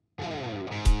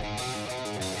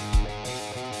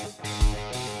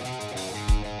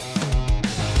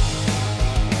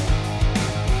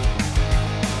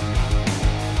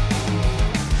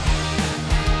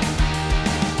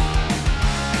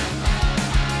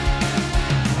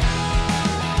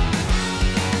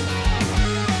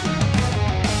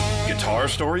Guitar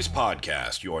Stories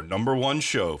Podcast, your number one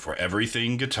show for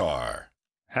everything guitar.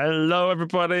 Hello,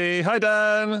 everybody. Hi,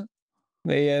 Dan.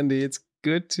 Hey, Andy. It's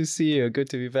good to see you.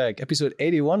 Good to be back. Episode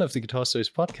 81 of the Guitar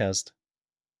Stories Podcast.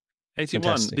 81,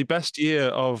 Fantastic. the best year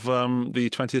of the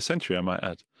 20th century, I might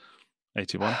add.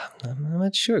 81. I'm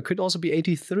not sure. It could also be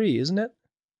 83, isn't it?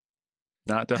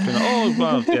 Nah, definitely not. Oh,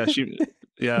 well,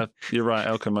 yeah, you're right.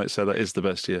 Elka might say that is the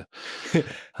best year.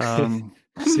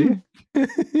 See?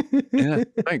 Yeah,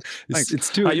 thanks. It's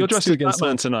too. You're it's dressed too as against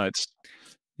Batman odds. tonight.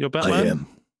 You're Batman? I am.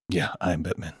 Yeah, I am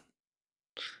Batman.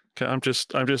 Okay, I'm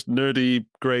just nerdy,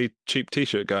 grey, cheap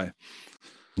t-shirt guy.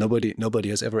 Nobody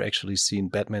has ever actually seen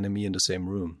Batman and me in the same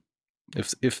room.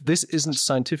 If this isn't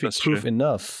scientific That's proof true.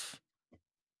 enough,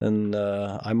 then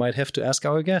I might have to ask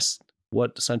our guest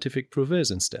what scientific proof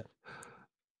is instead.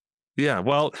 Yeah,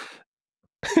 well,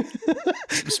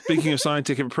 speaking of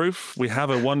scientific proof, we have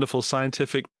a wonderful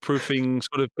scientific proofing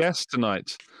sort of guest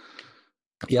tonight.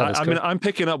 Yeah, I mean, I'm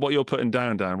picking up what you're putting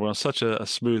down, Dan. We're on such a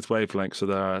smooth wavelength, so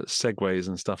there are segues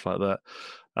and stuff like that.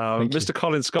 Thank you. Mr.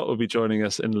 Colin Scott will be joining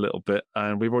us in a little bit,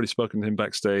 and we've already spoken to him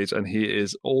backstage, and he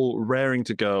is all raring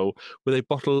to go with a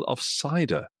bottle of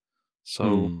cider.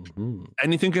 So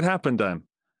anything could happen, Dan.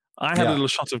 I had a Yeah. little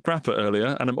shot of grappa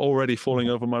earlier, and I'm already falling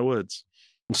over my words.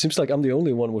 It seems like I'm the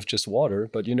only one with just water,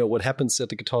 but you know what happens at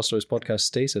the Guitar Stories Podcast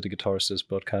stays at the Guitar Stories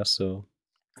Podcast. So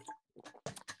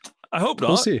I hope not.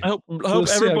 We'll see. I hope We'll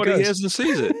see how it everybody goes. hears and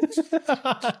sees it.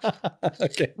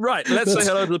 Okay, Right, let's say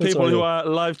hello to the That's people all who you. are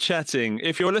live chatting.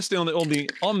 If you're listening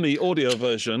on the audio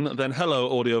version, then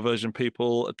hello, audio version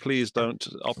people. Please don't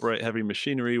operate heavy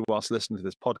machinery whilst listening to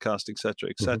this podcast, etc.,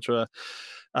 etc.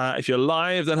 If you're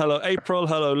live, then hello, April.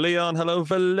 Hello, Leon. Hello,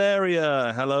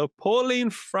 Valeria. Hello, Pauline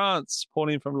France.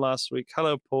 Pauline from last week.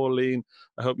 Hello, Pauline.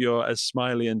 I hope you're as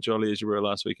smiley and jolly as you were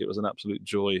last week. It was an absolute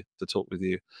joy to talk with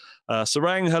you.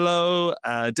 Sarang, hello.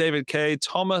 David K,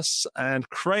 Thomas, and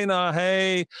Craner.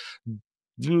 Hey.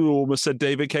 You almost said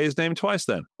David K's name twice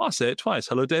then. I'll say it twice.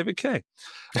 Hello, David K.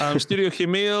 Studio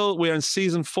Camille. We're in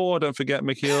season 4. Don't forget,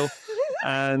 Mikhail.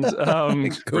 And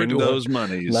bring Good those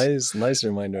monies. Nice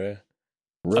reminder.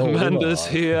 Roll them Amanda's off.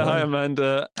 here. Hi,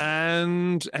 Amanda.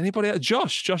 And anybody else?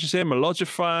 Josh. Josh is here.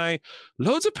 Melodify.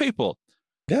 Loads of people.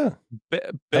 Yeah.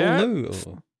 Bear, Hello.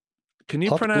 can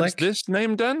you Hot pronounce Black. this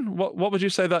name, Dan? What would you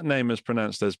say that name is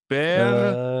pronounced as?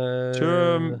 Bear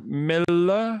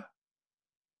Miller?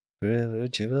 I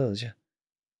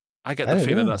get I the don't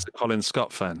feeling know. that's a Colin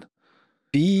Scott fan. I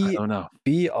B don't know.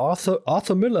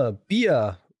 Arthur Miller.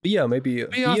 Bia, maybe.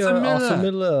 B. Arthur Arthur Miller.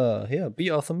 Miller. Yeah, B.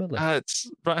 Arthur Miller. It's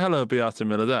right. Hello, B. Arthur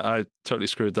Miller. That I totally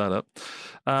screwed that up.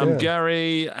 Yeah.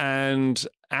 Gary and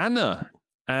Anna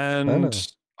and Anna.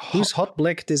 Who's Hot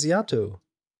Black Desiato?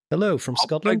 Hello from Hot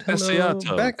Scotland. Black Hello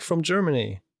Desiato. back from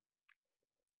Germany.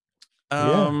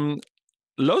 Yeah.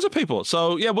 Loads of people.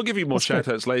 So yeah, we'll give you more That's great.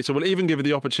 shout outs later. We'll even give you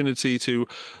the opportunity to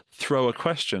throw a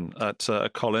question at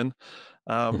Colin,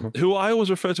 who I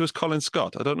always refer to as Colin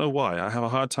Scott. I don't know why. I have a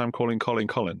hard time calling Colin.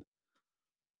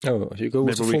 Oh, you go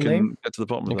with Maybe the we full can name? get to the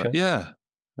bottom of Okay. that. Yeah,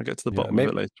 I'll get to the Yeah, bottom of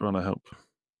it later on, I hope.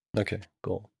 Okay,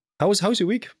 cool. How's your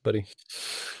week, buddy?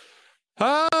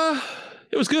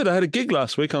 It was good. I had a gig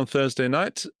last week on Thursday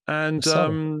night, and I saw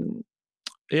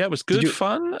yeah, it was good you-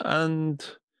 fun. And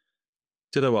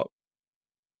did I what?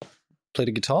 Play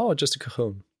the guitar or just a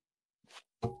cajon?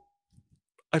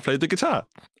 I played the guitar.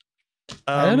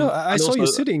 I don't know. I and saw you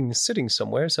also- sitting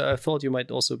somewhere, so I thought you might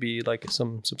also be like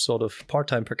some sort of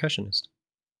part-time percussionist.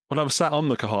 Well, I was sat on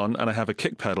the cajon, and I have a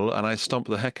kick pedal, and I stomp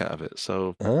the heck out of it.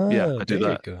 So yeah, I do there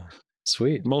that. You go.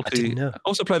 Sweet. I Multi. didn't know. I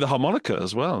also play the harmonica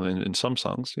as well in some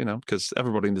songs, you know, because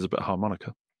everybody needs a bit of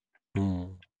harmonica.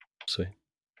 Sweet.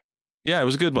 Yeah, it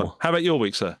was a good one. Cool. How about your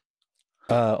week, sir?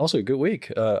 Also a good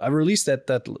week. I released that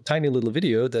tiny little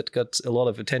video that got a lot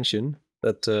of attention.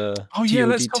 That Oh yeah,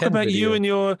 let's talk TOD10 about you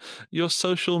video. and your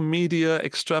social media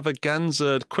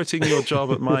extravaganza, quitting your job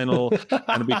at Meinl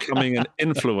and becoming an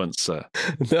influencer.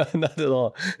 No, not at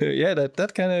all. Yeah,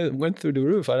 that kind of went through the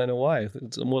roof. I don't know why.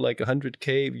 It's more like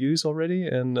 100K views already,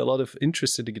 and a lot of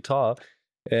interest in the guitar.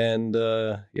 And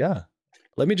yeah,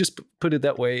 let me just put it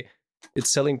that way.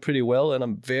 It's selling pretty well, and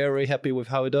I'm very happy with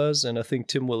how it does. And I think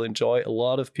Tim will enjoy a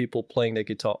lot of people playing their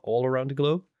guitar all around the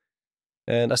globe.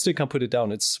 And I still can't put it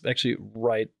down. It's actually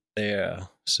right there.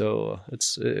 So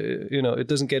it's, it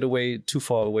doesn't get away too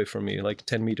far away from me, like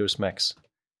 10 meters max.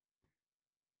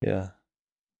 Yeah.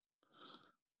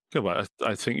 Good. Well,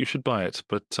 I think you should buy it.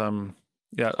 But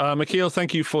yeah, Mikhail,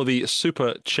 thank you for the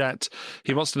super chat.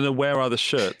 He wants to know, where are the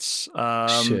shirts?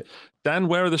 Shit. Dan,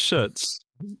 where are the shirts?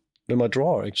 In my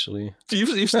drawer, actually.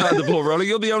 You've started the ball rolling.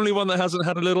 You're the only one that hasn't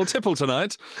had a little tipple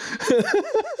tonight.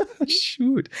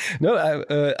 Shoot. No,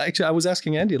 actually, I was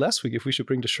asking Andy last week if we should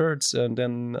bring the shirts, and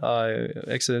then I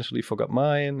accidentally forgot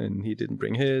mine, and he didn't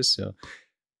bring his. So,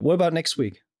 what about next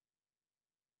week?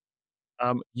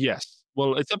 Yes.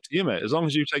 Well, it's up to you, mate. As long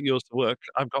as you take yours to work,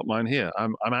 I've got mine here.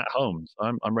 I'm at home.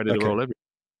 So I'm ready to roll everything.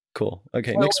 Cool.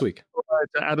 Okay, next week.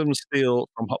 To Adam Steele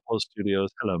from Hot Pod Studios.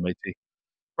 Hello, matey.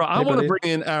 Right, I want to bring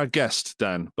in our guest,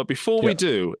 Dan. But before we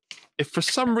do, if for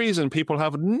some reason people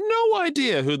have no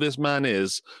idea who this man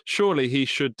is, surely he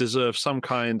should deserve some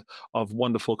kind of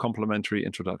wonderful complimentary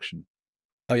introduction.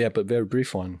 Oh, yeah, but very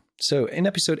brief one. So in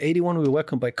episode 81, we were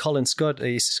welcomed by Colin Scott,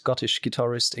 a Scottish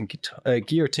guitarist and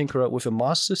gear tinkerer with a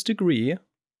master's degree,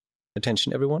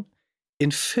 attention everyone, in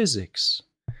physics.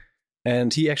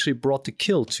 And he actually brought the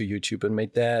Kill to YouTube and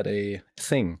made that a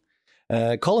thing.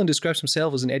 Colin describes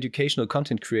himself as an educational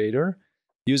content creator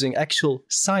using actual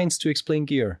science to explain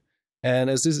gear. And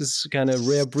as this is kind of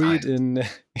rare breed in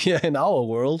our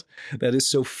world that is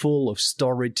so full of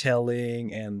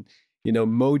storytelling and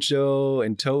mojo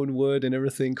and tone wood and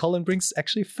everything, Colin brings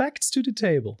actually facts to the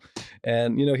table.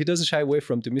 And, he doesn't shy away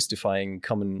from demystifying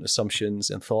common assumptions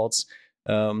and thoughts.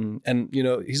 And,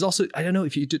 he's also, I don't know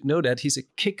if you did know that, he's a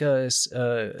kick-ass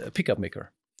pickup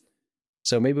maker.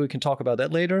 So maybe we can talk about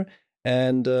that later.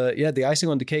 And, the icing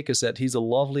on the cake is that he's a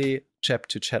lovely chap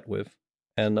to chat with.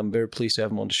 And I'm very pleased to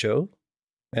have him on the show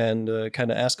and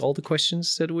kind of ask all the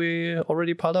questions that we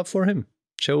already piled up for him.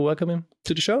 So welcome him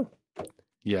to the show.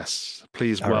 Yes,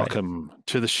 please welcome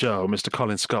to the show, Mr.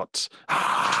 Colin Scott.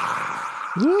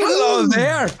 Hello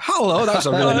there. Hello, that's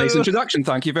a really nice introduction.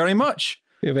 Thank you very much.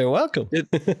 You're very welcome.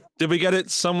 Did we get it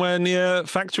somewhere near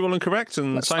factual and correct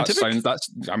and scientific?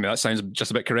 That sounds just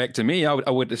a bit correct to me.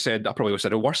 I would have said, I probably would have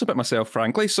said it worse about myself,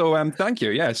 frankly. So thank you.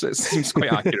 Yes, it seems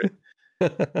quite accurate.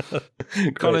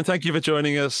 Colin, thank you for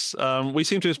joining us. We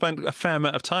seem to have spent a fair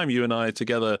amount of time, you and I,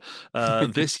 together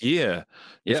this year.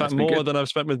 In fact, more than I've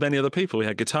spent with many other people. We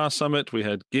had Guitar Summit, we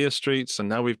had Gear Streets, and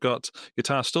now we've got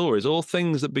Guitar Stories, all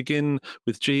things that begin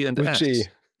with G and S. G.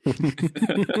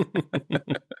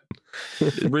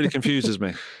 It really confuses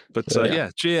me. But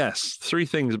GS, three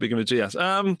things that begin with GS.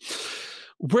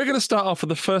 We're going to start off for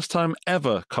the first time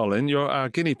ever, Colin. You're our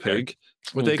guinea pig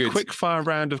with a quick fire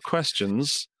round of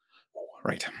questions.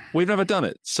 Right. We've never done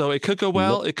it, so it could go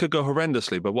well, it could go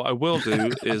horrendously, but what I will do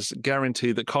is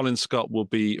guarantee that Colin Scott will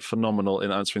be phenomenal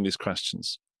in answering these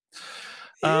questions.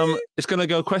 It's going to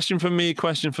go question from me,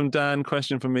 question from Dan,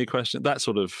 question from me, question, that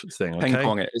sort of thing. Okay? Ping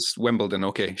pong it. It's Wimbledon.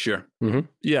 Okay, sure. Mm-hmm.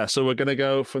 Yeah, so we're going to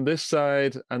go from this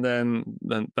side and then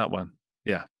that one.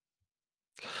 Yeah.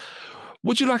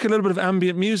 Would you like a little bit of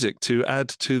ambient music to add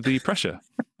to the pressure?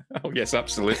 Oh, yes,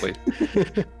 absolutely.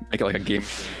 Make it like a game.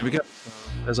 Here we go.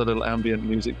 There's a little ambient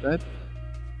music bed.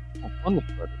 Oh,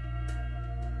 wonderful.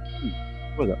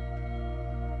 What was that?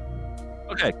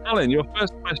 Okay, Colin, your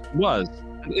first question was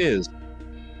and is,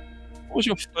 what was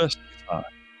your first guitar?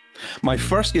 My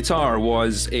first guitar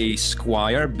was a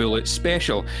Squier Bullet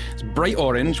Special. It's bright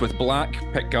orange with black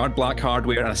pickguard, black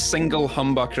hardware, and a single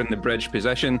humbucker in the bridge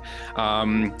position.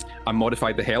 I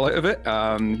modified the hell out of it.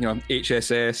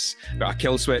 HSS, got a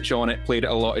kill switch on it, played it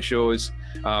a lot of shows,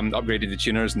 upgraded the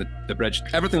tuners and the bridge.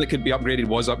 Everything that could be upgraded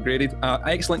was upgraded.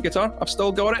 Excellent guitar. I've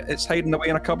still got it. It's hiding away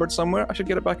in a cupboard somewhere. I should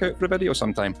get it back out for a video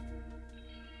sometime.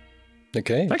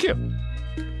 Okay. Thank you.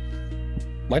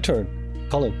 My turn.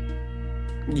 Colin.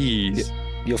 Yes.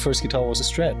 Your first guitar was a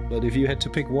Strat, but if you had to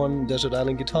pick one desert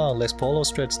island guitar, Les Paul or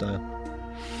Strat style?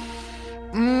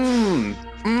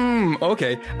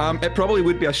 Okay. It probably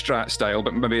would be a Strat style,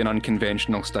 but maybe an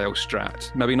unconventional style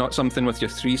Strat. Maybe not something with your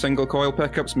 3 single coil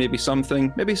pickups. Maybe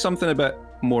something a bit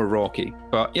more rocky.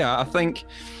 But yeah, I think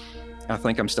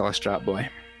I'm still a Strat boy.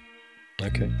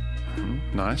 Okay.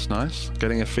 Nice.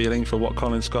 Getting a feeling for what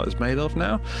Colin Scott is made of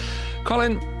now.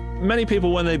 Colin, many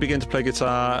people, when they begin to play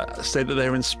guitar, say that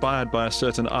they're inspired by a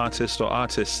certain artist or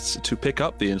artists to pick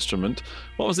up the instrument.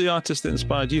 What was the artist that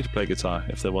inspired you to play guitar,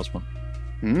 if there was one?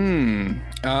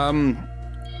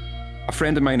 A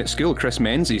friend of mine at school, Chris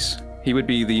Menzies. He would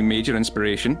be the major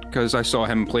inspiration because I saw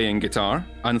him playing guitar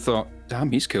and thought, damn,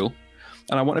 he's cool.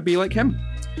 And I want to be like him.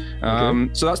 Okay.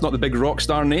 So that's not the big rock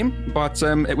star name, but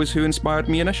it was who inspired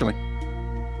me initially.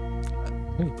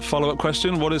 Follow-up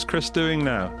question, what is Chris doing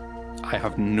now? I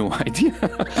have no idea.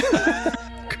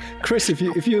 Chris, if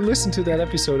you listen to that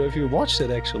episode, or if you watched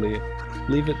it actually,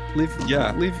 leave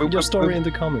your story in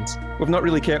the comments. We've not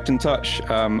really kept in touch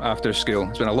after school.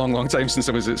 It's been a long time since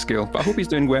I was at school, but I hope he's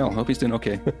doing well. I hope he's doing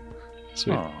okay.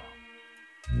 Sweet. Aww.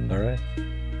 All right.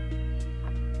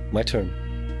 My turn.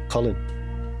 Colin.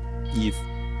 Eve.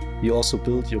 You also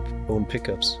build your own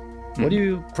pickups. What do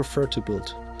you prefer to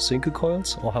build? Single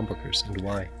coils or humbuckers, and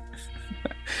why?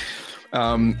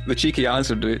 The cheeky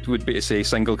answer would be to say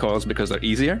single coils because they're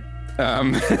easier.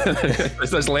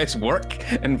 There's less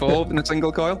work involved in a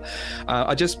single coil.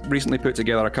 I just recently put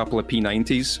together a couple of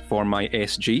P90s for my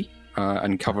SG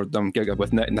and covered them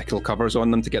with nickel covers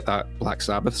on them to get that Black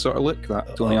Sabbath sort of look,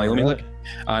 that Tony Iommi look.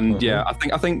 And yeah, I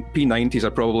think P90s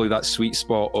are probably that sweet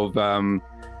spot of they're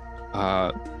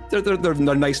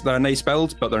nice. They're a nice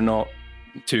build, but they're not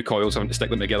two coils having to stick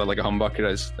them together like a humbucker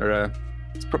is. They're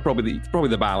it's probably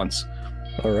the balance.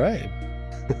 All right.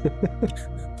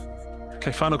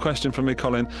 Okay, final question from me,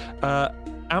 Colin.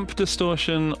 Amp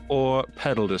distortion or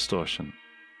pedal distortion?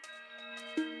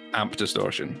 Amp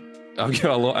distortion. I've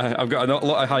got a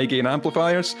lot of high gain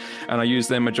amplifiers, and I use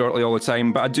them majority all the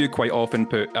time. But I do quite often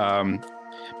put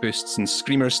boosts and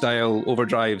screamer style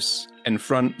overdrives in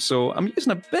front. So I'm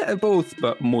using a bit of both,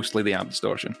 but mostly the amp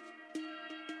distortion.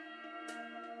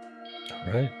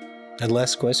 All right. And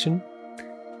last question.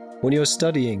 When you're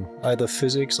studying either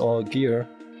physics or gear,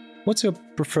 what's your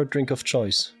preferred drink of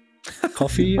choice?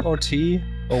 Coffee or tea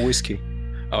or whiskey?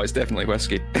 Oh, it's definitely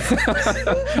whiskey.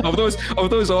 of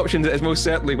those options, it's most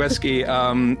certainly whiskey.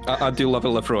 I do love a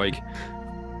Lafroig.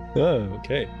 Oh,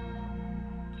 okay.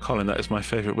 Colin, that is my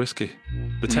favourite whiskey.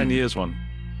 The 10 years one.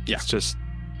 Yeah. It's just,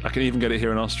 I can even get it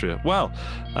here in Austria. Well,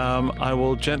 I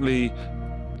will gently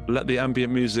let the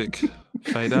ambient music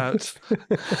fade out.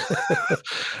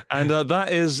 And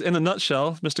that is, in a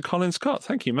nutshell, Mr. Colin Scott.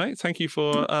 Thank you, mate. Thank you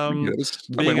for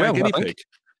being our guinea pig.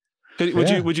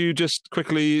 Would you just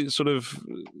quickly sort of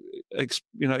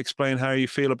explain how you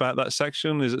feel about that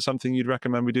section? Is it something you'd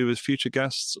recommend we do with future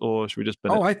guests, or should we just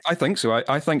bin it? I think so.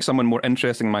 I think someone more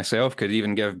interesting than myself could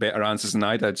even give better answers than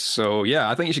I did. So yeah,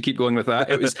 I think you should keep going with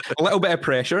that. It was a little bit of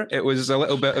pressure. It was a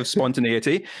little bit of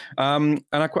spontaneity, and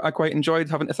I quite enjoyed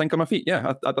having to think on my feet.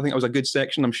 Yeah, I think it was a good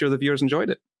section. I'm sure the viewers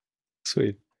enjoyed it.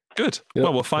 Sweet. Good. Yep.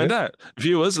 Well, we'll find out.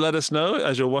 Viewers, let us know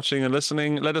as you're watching and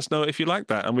listening. Let us know if you like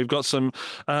that. And we've got some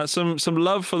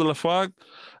love for the Lafargue,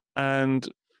 and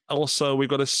also we've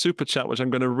got a super chat which I'm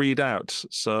going to read out.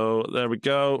 So there we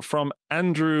go from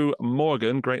Andrew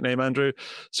Morgan. Great name, Andrew.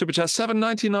 Super chat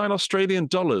 $7.99 Australian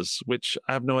dollars, which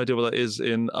I have no idea what that is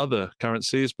in other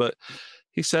currencies, but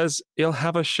he says he'll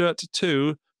have a shirt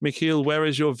too. Michiel, where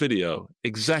is your video?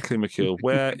 Exactly, Michiel.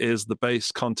 Where is the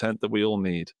base content that we all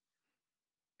need?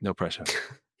 No pressure.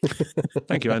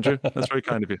 Thank you, Andrew. That's very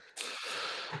kind of you.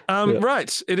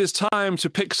 Right. It is time to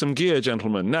pick some gear,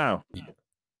 gentlemen. Now,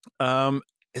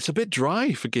 it's a bit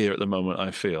dry for gear at the moment,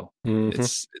 I feel. Mm-hmm.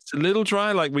 It's a little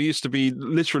dry, like we used to be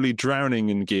literally drowning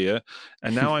in gear.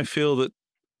 And now I feel that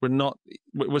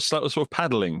we're sort of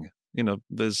paddling. You know,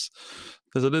 there's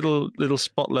a little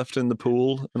spot left in the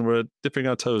pool and we're dipping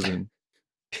our toes in.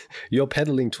 You're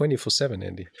paddling 24/7,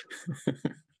 Andy.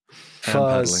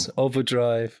 Fuzz,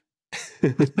 overdrive.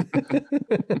 That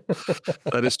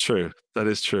is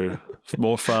true.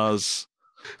 More fuzz.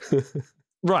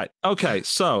 Right. Okay.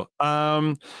 So,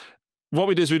 what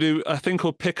we do a thing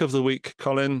called Pick of the Week,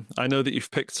 Colin. I know that you've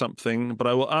picked something, but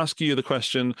I will ask you the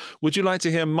question: would you like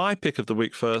to hear my Pick of the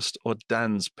Week first, or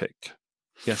Dan's pick?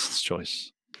 Guest's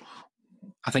choice.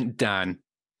 I think Dan.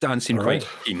 Dan seemed quite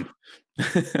keen.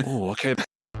 Oh, okay.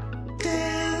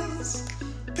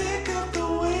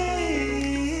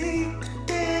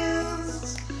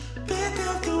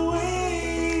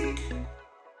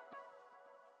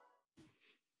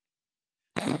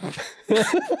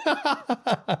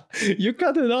 You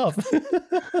cut it off.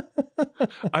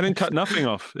 I didn't cut nothing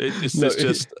off. It's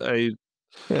just a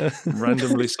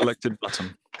randomly selected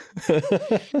button.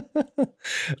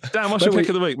 Dan, what's your pick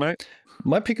of the week, mate?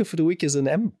 My pick for the week is an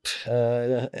amp.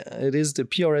 It is the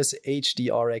PRS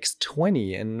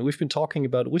HDRX20, and we've been talking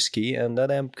about whiskey, and that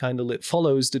amp kind of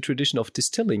follows the tradition of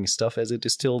distilling stuff as it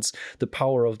distills the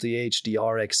power of the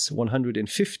HDRX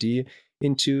 150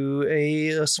 into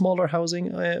a smaller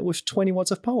housing with 20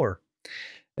 watts of power.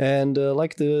 And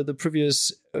like the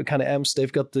previous kind of amps,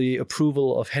 they've got the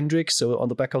approval of Hendrix. So on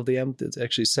the back of the amp, it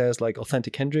actually says like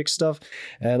authentic Hendrix stuff.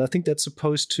 And I think that's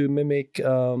supposed to mimic,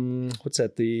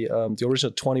 the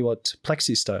original 20 watt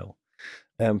Plexi style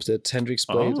amp that Hendrix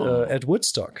played at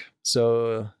Woodstock.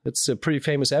 So it's a pretty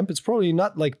famous amp. It's probably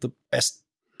not like the best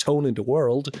tone in the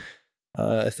world.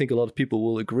 I think a lot of people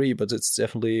will agree, but it's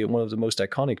definitely one of the most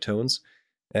iconic tones.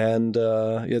 And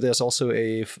there's also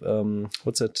a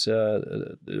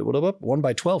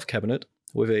 1x12 cabinet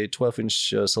with a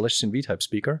 12-inch Celestion V-type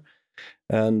speaker.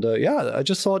 And I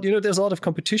just thought, there's a lot of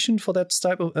competition for that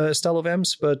style of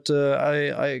amps, but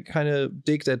I kind of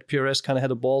dig that PRS kind of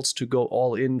had the balls to go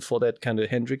all in for that kind of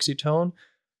Hendrixy tone.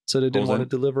 So they didn't want to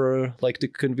deliver like the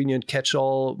convenient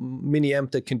catch-all mini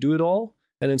amp that can do it all.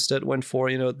 and instead went for,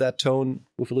 that tone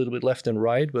with a little bit left and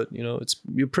right. But, it's,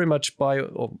 you pretty much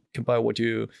can buy what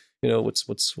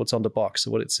what's on the box,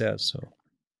 what it says. So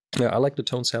yeah, I like the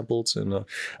tone samples, and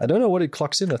I don't know what it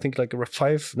clocks in. I think like a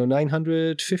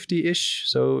 950-ish.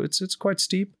 So it's quite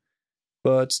steep,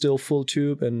 but still full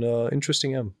tube and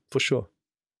interesting amp for sure.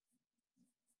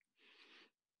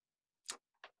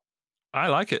 I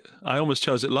like it. I almost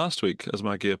chose it last week as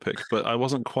my gear pick, but I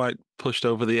wasn't quite pushed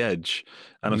over the edge.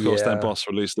 And of course, then Boss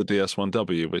released the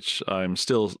DS1W, which I'm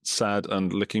still sad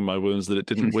and licking my wounds that it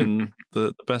didn't win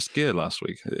the best gear last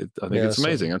week. I think it's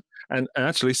amazing. And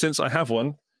actually, since I have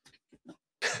one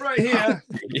right here,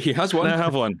 he has one. I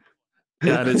have one.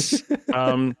 Yeah, and it's.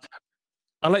 I'll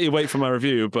let you wait for my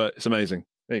review, but it's amazing.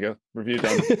 There you go, review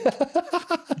done.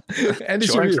 And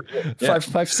it's review.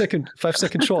 5 second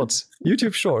shorts,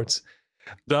 YouTube shorts.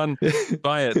 Done.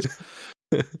 Buy it.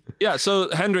 Yeah.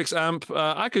 So Hendrix amp,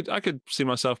 I could see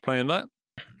myself playing that.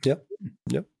 Yep.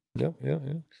 Yeah,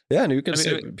 and you can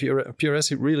say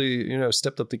PRS really,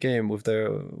 stepped up the game with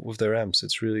their amps.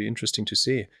 It's really interesting to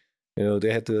see.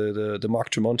 They had the Mark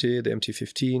Tremonti, the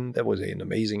MT15. That was an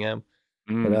amazing amp.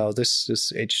 And now this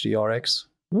HDRX.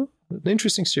 An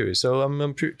interesting series. So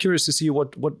I'm curious to see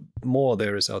what more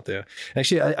there is out there.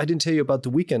 Actually, I didn't tell you about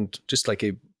the weekend, just like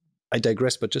I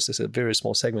digress, but just as a very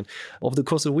small segment. Over the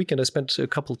course of the weekend, I spent a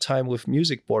couple time with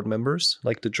music board members,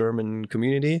 like the German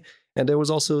community. And there was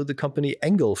also the company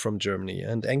Engel from Germany.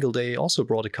 And Engel, they also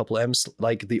brought a couple amps,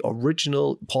 like the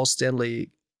original Paul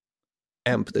Stanley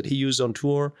amp that he used on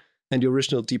tour, and the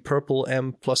original Deep Purple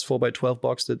amp plus 4x12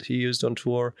 box that he used on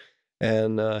tour.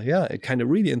 And it kind of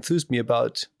really enthused me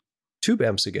about tube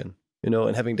amps again, and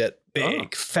having that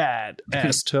big, fat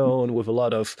ass tone with a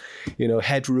lot of,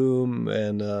 headroom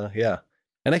and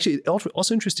And actually,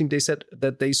 also interesting, they said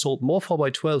that they sold more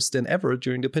 4x12s than ever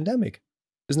during the pandemic.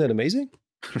 Isn't that amazing?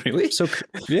 Really? So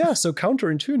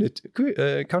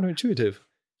counterintuitive.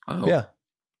 Oh.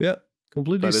 Yeah.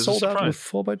 Completely sold out with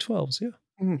 4x12s. Yeah.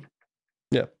 Mm.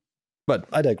 Yeah. But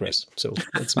I digress. So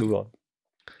let's move on.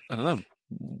 I don't know.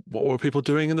 What were people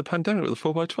doing in the pandemic with the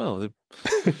 4x12?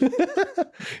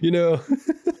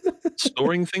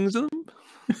 Storing things in them?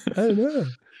 I don't know.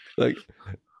 Like,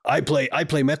 I play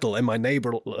metal and my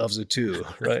neighbor loves it too,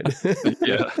 right?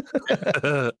 Yeah.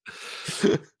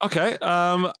 Okay.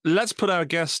 Let's put our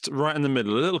guest right in the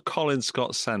middle. A little Colin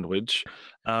Scott sandwich.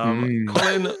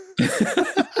 Colin,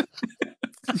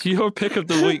 your pick of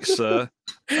the week, sir.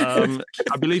 I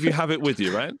believe you have it with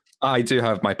you, right? I do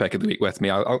have my pick of the week with me.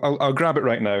 I'll grab it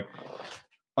right now.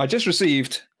 I just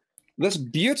received this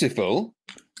beautiful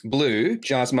blue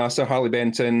Jazzmaster Harley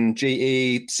Benton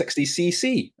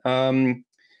JA60cc.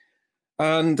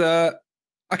 And I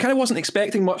kind of wasn't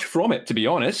expecting much from it, to be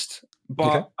honest.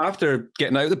 But after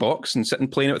getting out of the box and sitting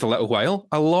playing it with a little while,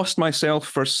 I lost myself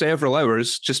for several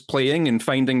hours just playing and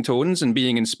finding tones and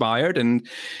being inspired. And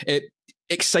it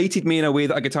excited me in a way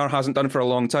that a guitar hasn't done for a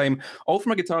long time, all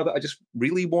from a guitar that I just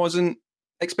really wasn't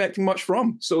expecting much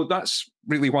from. So that's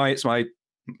really why it's my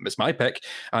pick.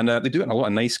 And they do it in a lot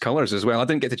of nice colors as well. I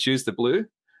didn't get to choose the blue,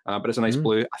 but it's a nice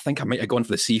blue. I think I might have gone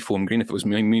for the seafoam green if it was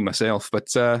me myself.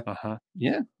 But yeah,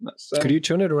 that's. Could you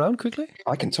turn it around quickly?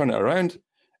 I can turn it around.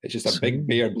 It's just a big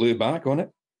bare blue back on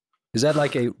it. Is that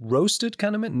like a roasted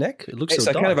kind of neck? It looks it's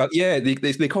so a dark. Kind of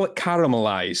they call it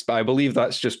caramelized, but I believe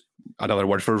that's just another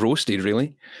word for roasted,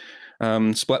 really.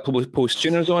 Split post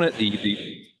tuners on it,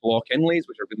 the block inlays,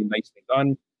 which are really nicely done,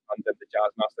 and then the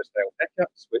Jazzmaster style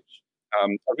pickups, which are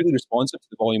really responsive to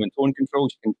the volume and tone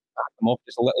controls. You can back them off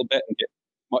just a little bit and get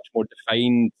much more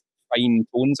defined, fine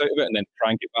tones out of it, and then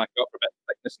crank it back up for a bit of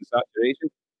thickness and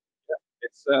saturation. Yeah,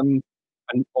 it's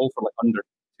and all for like under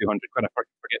 200 quid. I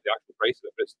forget the actual price of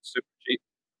it, but it's super cheap.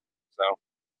 So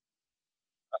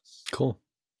that's cool.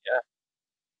 Yeah.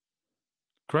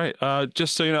 Great.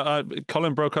 Just so you know,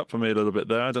 Colin broke up for me a little bit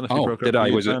there. I don't know if he broke up. Did I?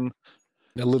 Was it a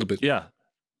little bit? Yeah,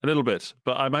 a little bit.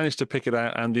 But I managed to pick it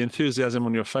out, and the enthusiasm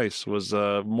on your face was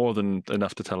more than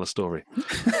enough to tell a story.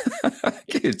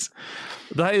 Good.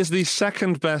 That is the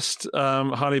second best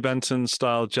Harley Benton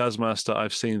style Jazzmaster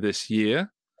I've seen this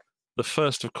year. The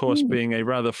first, of course, being a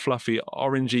rather fluffy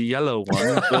orangey yellow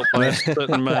one built by a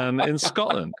certain man in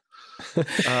Scotland.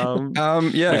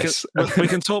 Yes, we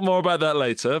can talk more about that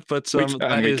later. But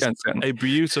that is a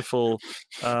beautiful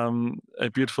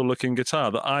looking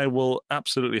guitar that I will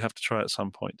absolutely have to try at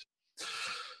some point.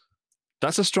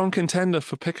 That's a strong contender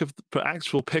for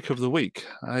actual pick of the week.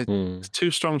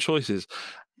 Two strong choices.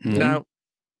 Now,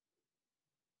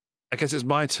 I guess it's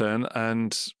my turn,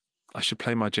 and I should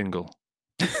play my jingle.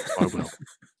 I will.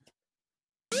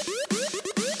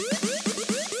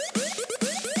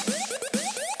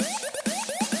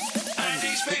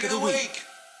 Andy's Pick of the week.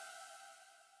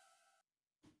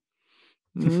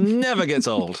 Never gets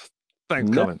old. Thanks,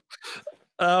 No.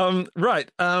 Colin. Right.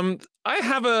 I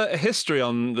have a history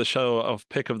on the show of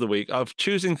Pick of the Week of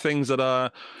choosing things that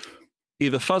are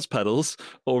either fuzz pedals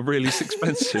or really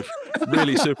expensive,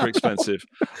 really super expensive.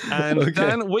 And Okay.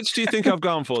 Dan, which do you think I've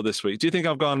gone for this week? Do you think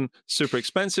I've gone super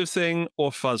expensive thing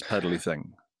or fuzz pedally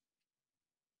thing?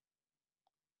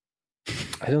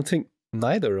 I don't think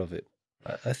neither of it.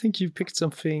 I think you picked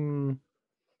something.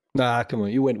 Nah, come on.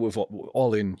 You went with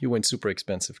all in. You went super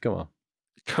expensive. Come on.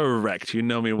 Correct. You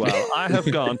know me well. I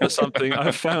have gone for something I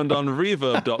found on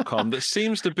reverb.com that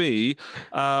seems to be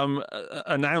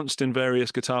announced in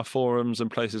various guitar forums and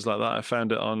places like that. I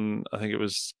found it on, I think it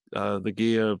was the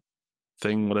Gear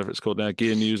thing, whatever it's called now,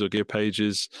 Gear News or Gear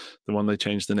Pages, the one they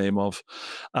changed the name of.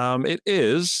 It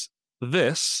is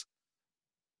this.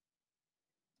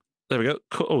 There we go.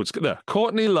 Oh, it's there.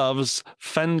 Courtney Love's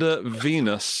Fender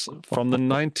Venus from the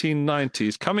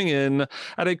 1990s, coming in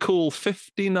at a cool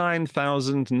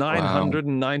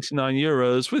 59,999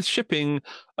 euros with shipping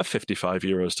of 55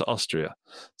 euros to Austria.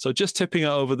 So just tipping it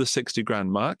over the 60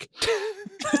 grand mark.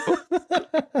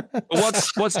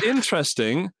 What's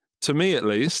interesting, to me at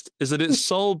least, is that it's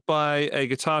sold by a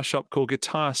guitar shop called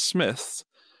Guitar Smiths.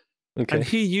 Okay. And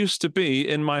he used to be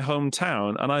in my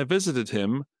hometown, and I visited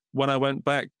him when I went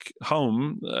back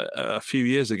home a few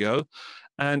years ago,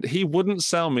 and he wouldn't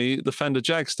sell me the Fender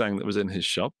Jagstang that was in his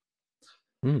shop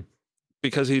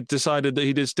because he decided that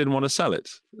he just didn't want to sell it.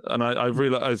 And I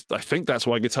realized, I think that's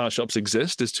why guitar shops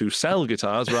exist, is to sell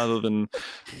guitars rather than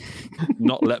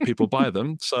not let people buy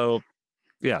them. So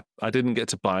yeah, I didn't get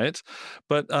to buy it,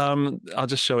 but I'll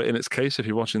just show it in its case if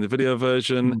you're watching the video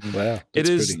version. Wow. It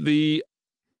is pretty. the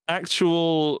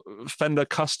actual Fender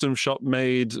custom shop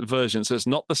made version, so it's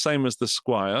not the same as the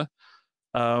Squire.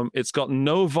 It's got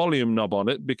no volume knob on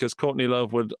it because Courtney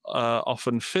Love would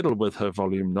often fiddle with her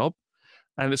volume knob,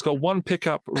 and it's got one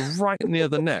pickup right near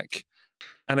the neck.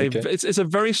 And it's a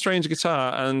very strange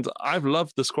guitar, and I've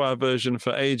loved the Squire version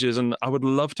for ages, and I would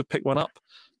love to pick one up.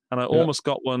 And I almost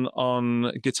got one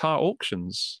on guitar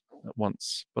auctions at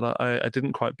once, but I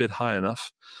didn't quite bid high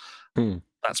enough.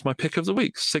 That's my pick of the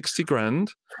week. 60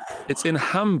 grand. It's in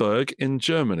Hamburg in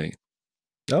Germany.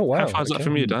 Oh, wow. How far is that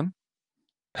from you, Dan?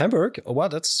 Hamburg? Oh, wow.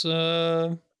 That's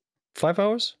 5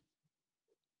 hours?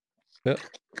 Yeah.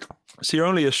 So you're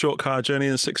only a short car journey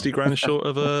and 60 grand short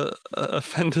of a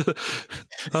Fender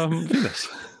Venus.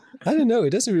 I don't know. It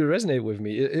doesn't really resonate with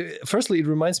me. Firstly, it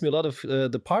reminds me a lot of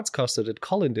the parts caster that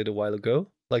Colin did a while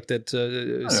ago, like that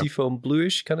seafoam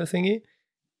bluish kind of thingy.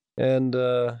 And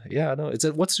yeah, I know.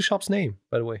 What's the shop's name,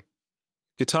 by the way?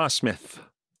 Guitar Smith.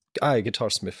 Guitar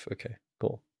Smith. Okay,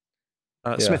 cool.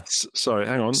 Smiths. Sorry,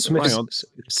 hang on. Smiths. Hang on.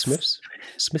 Smiths.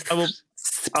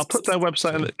 I'll put their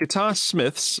website in Guitar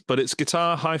Smiths, but it's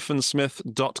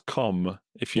guitar-smith.com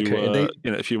if you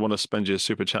if you want to spend your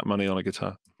super chat money on a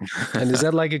guitar. And is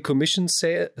that like a commission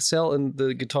sale, and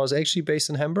the guitar is actually based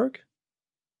in Hamburg?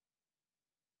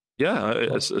 Yeah,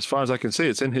 as far as I can see,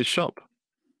 it's in his shop.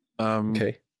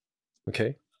 Okay.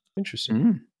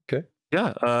 Interesting. Okay.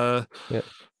 Yeah. Yeah.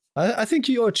 I think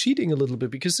you are cheating a little bit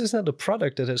because this is not a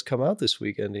product that has come out this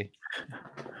week, Andy.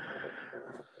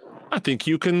 I think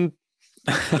you can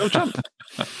go jump.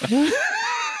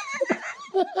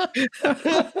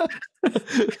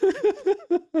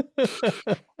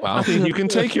 Wow. I think you can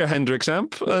take your Hendrix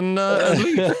amp and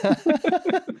leave.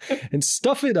 And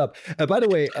stuff it up. By the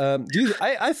way,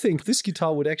 I think this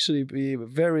guitar would actually be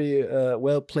very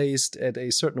well placed at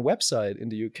a certain website in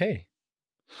the UK.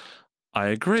 I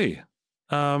agree.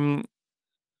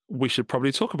 We should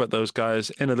probably talk about those guys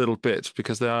in a little bit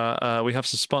because they are. We have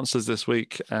some sponsors this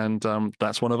week, and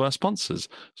that's one of our sponsors.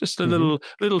 Just a little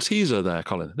teaser there,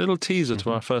 Colin. Little teaser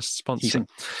to our first sponsor.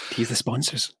 Tease the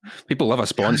sponsors. People love a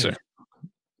sponsor.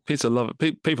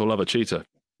 People love a cheater.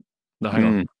 No, hang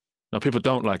on. No, people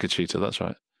don't like a cheater. That's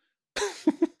right.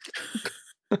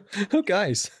 Oh,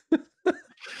 guys.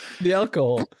 The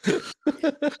alcohol.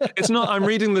 It's not. I'm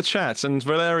reading the chat, and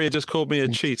Valeria just called me a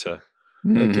cheater.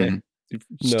 Okay. You've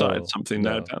started something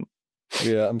now, Dan.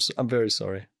 Yeah, I'm very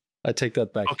sorry. I take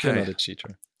that back. Okay. You're not a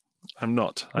cheater. I'm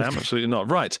not. I am absolutely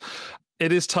not. Right.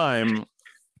 It is time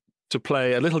to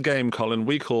play a little game, Colin,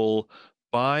 we call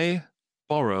Buy,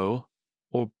 Borrow,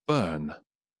 or Burn.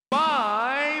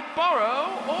 Buy,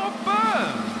 Borrow, or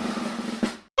Burn.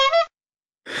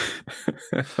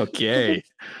 Okay.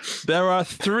 There are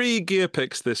 3 gear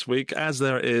picks this week, as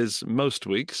there is most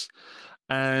weeks.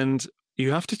 And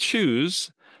you have to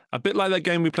choose, a bit like that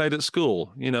game we played at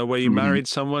school, where you married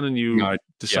someone and you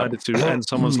decided to end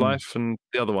someone's life, and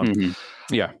the other one.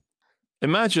 Yeah.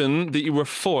 imagine that you were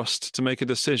forced to make a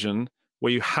decision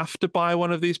where you have to buy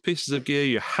one of these pieces of gear,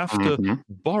 you have to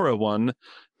borrow one,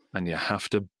 and you have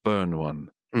to burn one.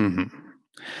 Mm-hmm. And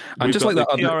We've just got like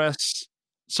that the other, PRS.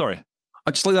 Sorry.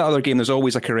 just like that other game, there's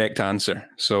always a correct answer.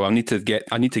 So I need to get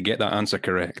that answer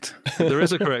correct. There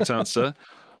is a correct answer,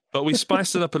 but we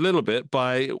spiced it up a little bit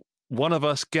by one of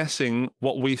us guessing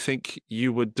what we think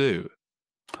you would do.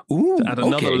 Ooh, To add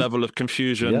another okay. level of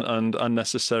confusion Yep. and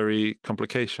unnecessary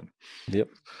complication. Yep.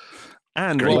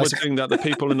 And Great. while we're doing that, the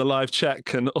people in the live chat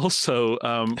can also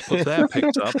put their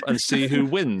picks up and see who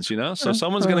wins, you know? So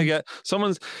someone's going to get,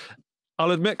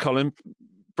 I'll admit, Colin,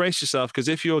 brace yourself, because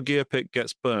if your gear pick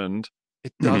gets burned,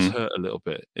 it does hurt a little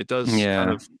bit. It does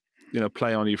kind of,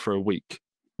 play on you for a week.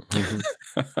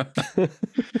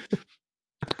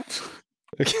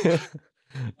 Okay.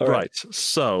 All right.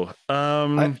 So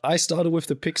I started with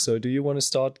the pick, so do you want to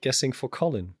start guessing for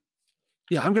Colin?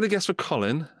 yeah, I'm going to guess for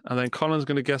Colin, and then Colin's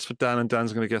going to guess for Dan, and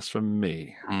Dan's going to guess for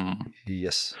me.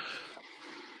 Yes.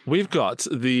 We've got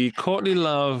the Courtney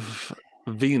Love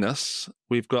Venus,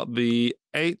 we've got the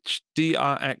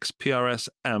HDRX PRS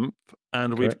amp,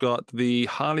 and we've got the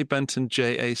Harley Benton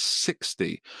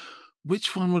JA60.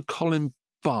 Which one would Colin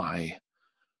buy?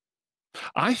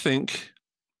 I think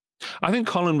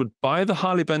Colin would buy the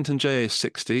Harley Benton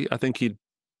JA60. I think he'd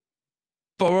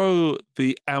borrow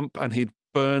the amp and he'd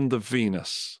burn the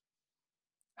Venus.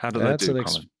 How do That's they do, an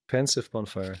Colin? expensive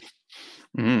bonfire.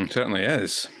 Certainly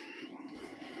is.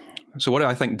 So what do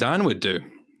I think Dan would do?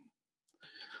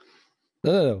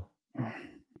 No.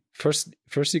 First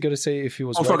you got to say if he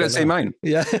was. I right forgot or to say not. mine.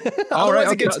 Yeah. All right.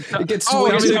 Otherwise Okay. It gets Oh,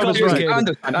 way okay, too okay,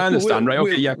 complicated. I understand. Right.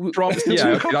 Okay. Yeah. Prompts.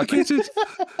 Yeah. Too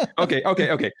Okay.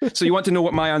 complicated. Okay. So you want to know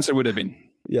what my answer would have been?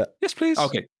 Yeah. Yes, please.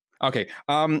 Okay.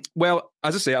 Well,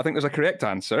 as I say, I think there's a correct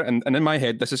answer, and in my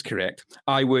head, this is correct.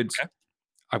 I would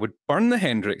burn the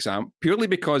Hendrix amp purely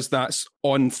because that's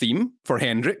on theme for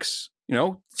Hendrix.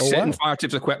 Setting fire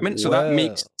tips equipment, so that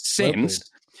makes sense.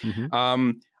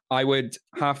 I would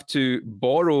have to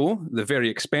borrow the very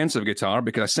expensive guitar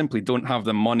because I simply don't have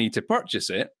the money to purchase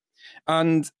it,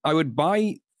 and I would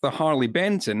buy the Harley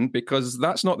Benton because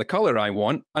that's not the color I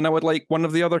want, and I would like one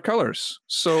of the other colors.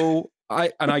 So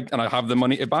I have the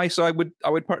money to buy, so I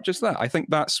would purchase that. I think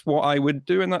that's what I would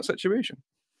do in that situation.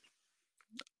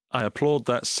 I applaud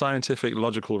that scientific,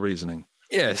 logical reasoning.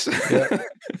 Yes. Yeah.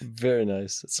 Very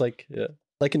nice. It's like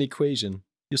an equation.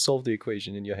 You solve the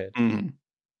equation in your head.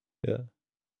 Yeah.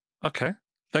 Okay.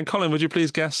 Then, Colin, would you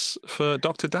please guess for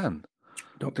Dr. Dan?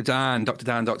 Dr.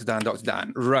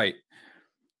 Dan. Right.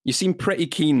 You seem pretty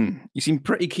keen.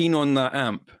 On that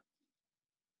amp.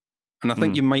 And I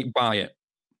think you might buy it.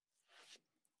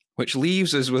 Which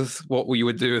leaves us with what we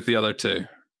would do with the other two.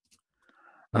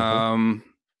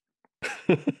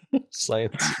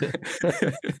 Science.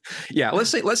 Yeah, let's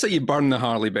say you burn the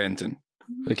Harley Benton.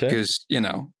 Okay. Because,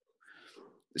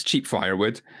 it's cheap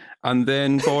firewood, and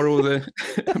then borrow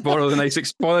the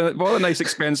nice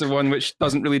expensive one, which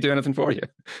doesn't really do anything for you.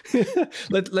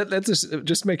 Let's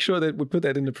just make sure that we put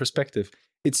that into perspective.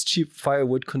 It's cheap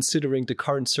firewood considering the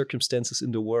current circumstances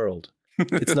in the world.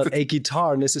 It's not a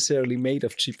guitar necessarily made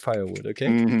of cheap firewood.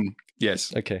 Okay.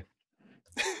 Yes. Okay.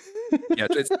 Yeah,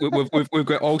 we've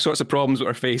got all sorts of problems that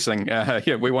we're facing.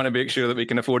 We want to make sure that we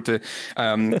can afford to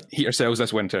heat ourselves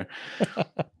this winter.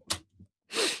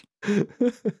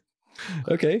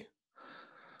 Okay.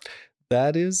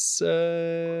 That is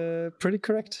pretty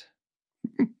correct.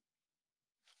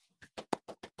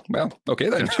 Well, okay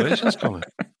then. Congratulations, Colin.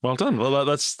 Well done. Well,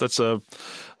 that's a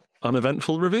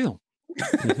uneventful reveal.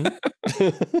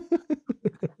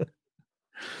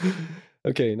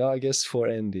 Okay, now I guess for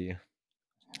Andy.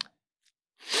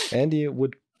 Andy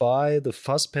would buy the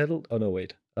fuzz pedal. Oh no,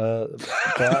 wait.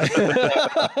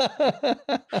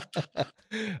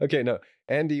 Okay, no.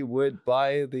 Andy would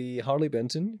buy the Harley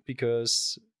Benton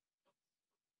because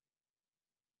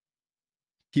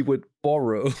he would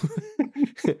borrow.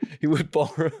 Do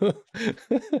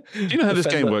you know how this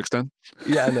game works, Dan?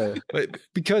 Yeah, I know. But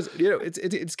because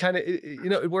it's kind of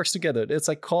it works together. It's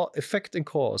like effect and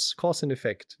cause and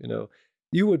effect.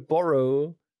 You would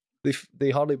borrow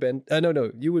the Harley Benton.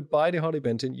 No. You would buy the Harley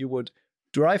Benton. You would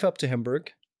drive up to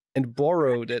Hamburg and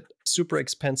borrow that super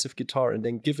expensive guitar and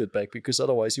then give it back, because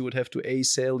otherwise you would have to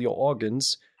sell your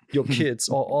organs, your kits,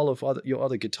 or all of your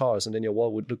other guitars, and then your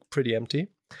wall would look pretty empty.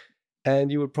 And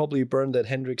you would probably burn that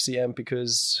Hendrix amp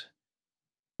because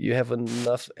you have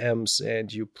enough amps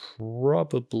and you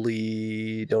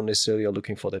probably don't necessarily are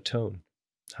looking for the tone.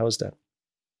 How is that?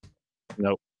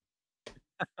 Nope.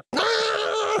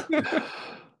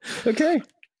 Okay.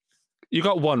 You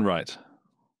got one right.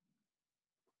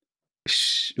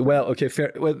 Well, okay,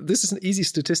 fair. Well, this is an easy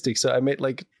statistic, so I made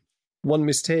like one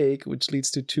mistake, which leads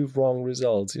to 2 wrong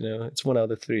results. It's 1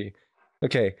 out of 3.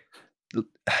 Okay.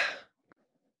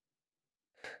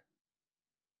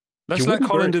 Let's let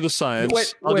Colin do the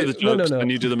science. I'll do the jokes,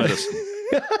 and you do the medicine.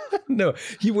 No,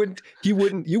 you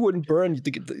wouldn't burn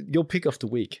your pick of the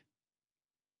week.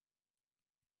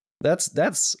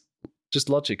 That's just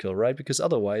logical, right? Because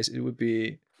otherwise it would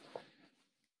be.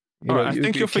 I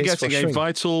think you're forgetting a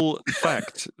vital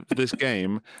fact for this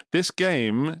game. This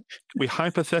game, we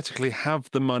hypothetically have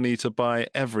the money to buy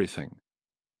everything.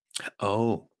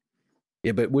 Oh.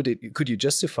 Yeah, but could you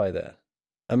justify that?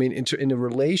 I mean, in a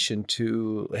relation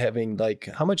to having like,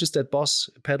 how much is that Boss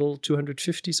pedal?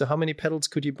 250. So how many pedals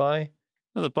could you buy?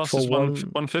 No, the Boss is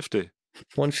 150.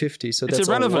 150. So it's that's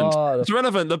irrelevant. It's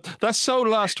irrelevant. That's so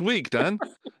last week, Dan.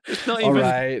 It's not even.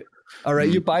 All right.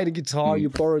 You buy the guitar, you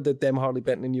borrow the damn Harley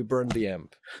Benton, and you burn the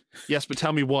amp. Yes, but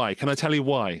tell me why. Can I tell you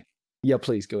why? Yeah,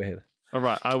 please go ahead. All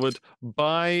right. I would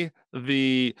buy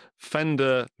the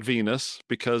Fender Venus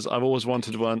because I've always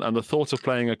wanted one, and the thought of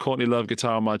playing a Courtney Love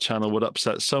guitar on my channel would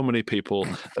upset so many people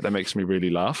that makes me really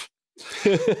laugh.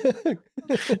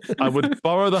 I would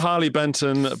borrow the Harley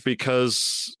Benton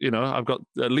because, I've got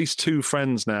at least 2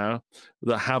 friends now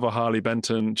that have a Harley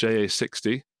Benton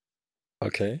JA60.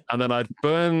 Okay. And then I'd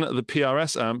burn the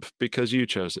PRS amp because you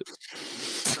chose it.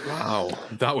 Wow.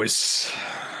 That was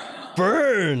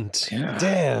burned. Yeah.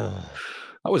 Damn.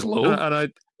 That was low.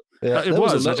 It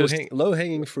was low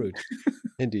hanging fruit.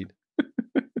 Indeed.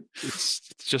 It's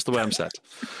just the way I'm set.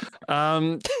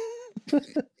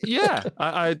 Yeah,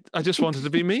 I just wanted to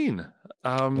be mean.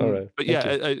 All right. But yeah,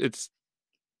 it's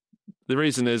the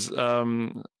reason is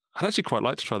I'd actually quite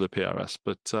like to try the PRS,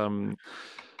 but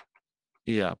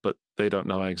yeah, but they don't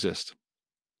know I exist.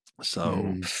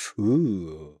 So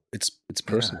it's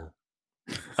personal.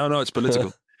 Yeah. Oh no, it's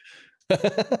political.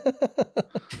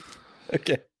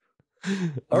 Okay.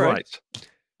 All right.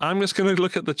 I'm just going to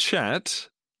look at the chat,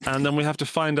 and then we have to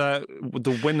find out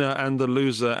the winner and the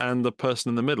loser and the person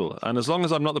in the middle. And as long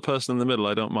as I'm not the person in the middle,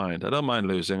 I don't mind. I don't mind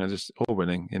losing, or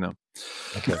winning,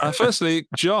 Okay. Firstly,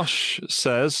 Josh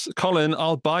says, Colin,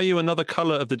 I'll buy you another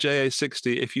color of the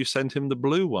JA60 if you send him the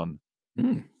blue one.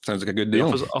 Sounds like a good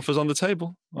deal. Offers on the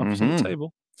table. On the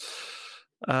table.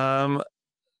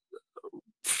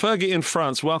 Fergie in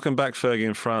France. Welcome back, Fergie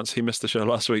in France. He missed the show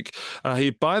last week.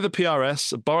 He'd buy the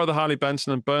PRS, borrow the Harley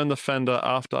Benton, and burn the Fender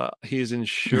after he's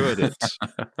insured it.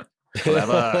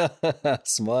 Clever.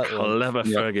 Smart. Clever,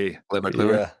 Fergie.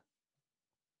 Clever.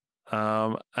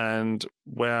 Yeah. And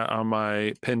where are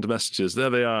my pinned messages? There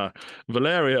they are.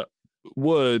 Valeria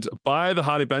would buy the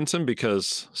Harley Benton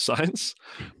because science,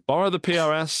 borrow the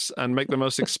PRS, and make the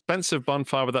most expensive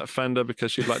bonfire with that Fender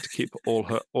because she'd like to keep all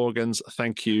her organs.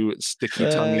 Thank you,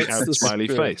 sticky tongue out smiley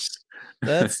face.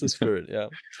 That's the spirit, yeah.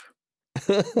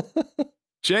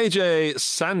 JJ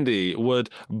Sandy would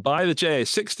buy the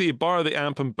JA60, borrow the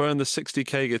amp, and burn the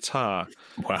 60K guitar.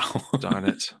 Wow. Darn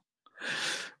it.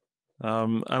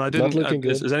 And I didn't. Not looking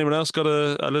good. Has anyone else got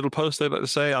a little post they'd like to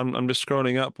say? I'm just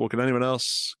scrolling up. Or can anyone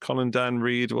else, Colin, Dan,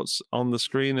 read what's on the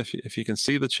screen if you can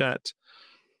see the chat?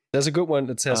 There's a good one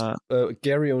that says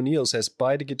Gary O'Neill says,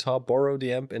 buy the guitar, borrow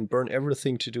the amp, and burn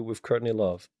everything to do with Courtney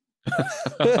Love.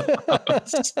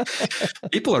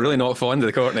 People are really not fond of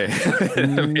the Courtney.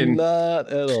 I mean,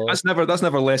 not at all. That's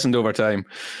never lessened over time.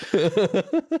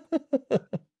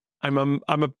 I'm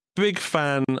a big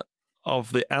fan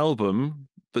of the album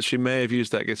that she may have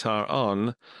used that guitar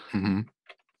on. Mm-hmm.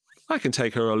 I can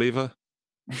take her or leave her.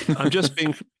 I'm just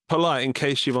being polite in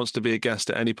case she wants to be a guest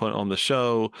at any point on the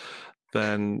show.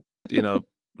 Then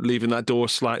leaving that door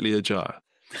slightly ajar.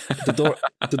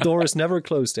 The door is never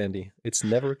closed, Andy. It's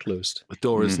never closed. The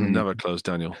door is never closed,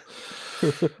 Daniel.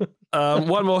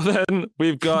 One more then.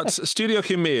 We've got Studio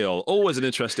Camille. Always an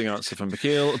interesting answer from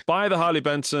Mikhail. Buy the Harley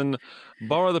Benton,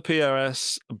 borrow the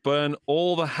PRS, burn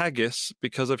all the haggis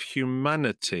because of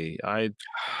humanity. I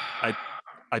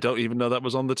don't even know that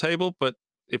was on the table, but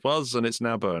it was, and it's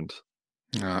now burned.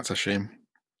 Oh, that's a shame.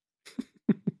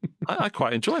 I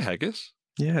quite enjoy haggis.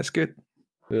 Yeah, it's good.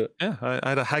 Yeah, I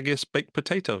had a haggis baked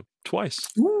potato twice.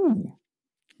 Ooh.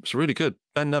 It's really good.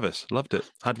 Ben Nevis, loved it.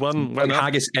 Had one. Like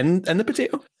haggis in the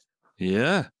potato?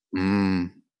 Yeah.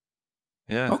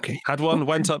 Yeah. Okay. Had one,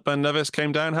 went up Ben Nevis,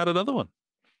 came down, had another one.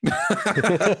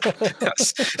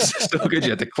 That's so good.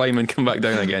 You had to climb and come back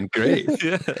down again. Great.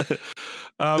 Yeah.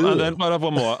 And then I'll have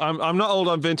one more. I'm not old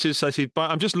on vintage, so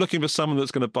I'm just looking for someone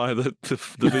that's going to buy the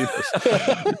Venus.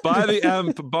 Buy the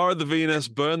amp, borrow the Venus,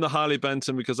 burn the Harley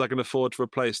Benton because I can afford to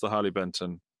replace the Harley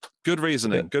Benton. Good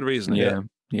reasoning. Yeah. Good reasoning. Yeah.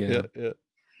 Yeah.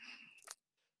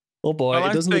 Oh boy, Well, it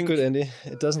I doesn't look think good, Andy.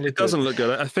 It doesn't look It doesn't good. look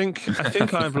good. I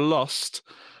think I've lost,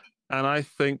 and I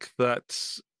think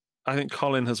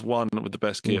Colin has won with the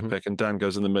best Kia pick, and Dan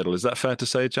goes in the middle. Is that fair to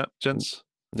say, gents?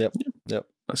 Yep. That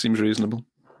seems reasonable.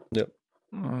 Yep.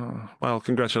 Well,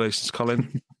 congratulations,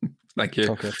 Colin. Thank you.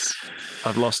 Congrats.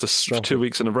 I've lost 2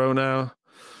 weeks in a row now.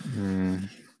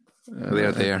 There.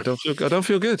 I don't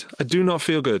feel good. I do not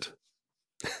feel good.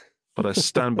 But I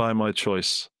stand by my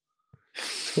choice.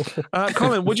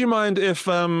 Colin, would you mind if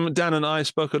Dan and I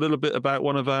spoke a little bit about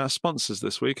one of our sponsors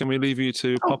this week, and we leave you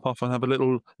to pop off and have a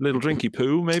little drinky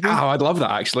poo, maybe? Oh, I'd love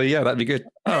that, actually. Yeah, that'd be good.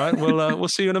 All right, we'll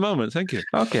see you in a moment. Thank you.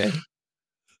 Okay.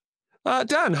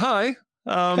 Dan, hi.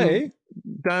 Hey.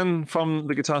 Dan from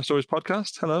the Guitar Stories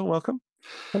podcast. Hello, welcome.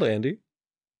 Hello, Andy.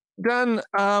 Dan,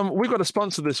 we've got a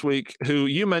sponsor this week who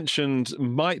you mentioned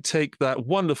might take that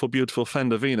wonderful, beautiful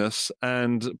Fender Venus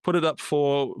and put it up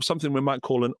for something we might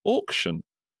call an auction.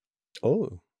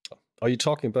 Oh, are you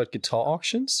talking about guitar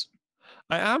auctions?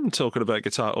 I am talking about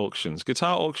guitar auctions.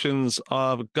 Guitar auctions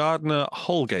are Gardner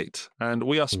Holgate, and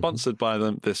we are sponsored by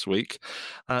them this week.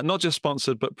 Not just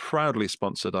sponsored, but proudly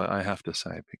sponsored, I have to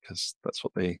say, because that's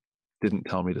what they didn't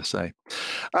tell me to say.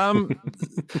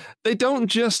 They don't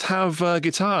just have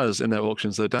guitars in their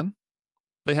auctions, though, Dan.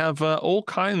 They have all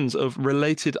kinds of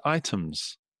related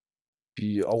items.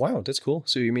 Yeah, oh, wow, that's cool.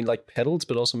 So you mean like pedals,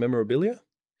 but also memorabilia?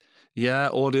 Yeah,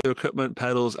 audio equipment,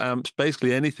 pedals, amps,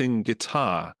 basically anything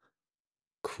guitar.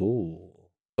 Cool.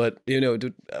 But,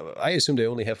 I assume they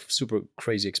only have super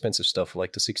crazy expensive stuff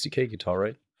like the 60K guitar,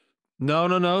 right?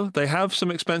 No. They have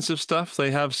some expensive stuff.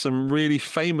 They have some really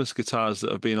famous guitars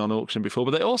that have been on auction before,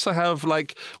 but they also have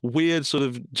like weird sort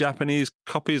of Japanese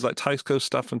copies like Taisco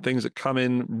stuff and things that come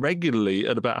in regularly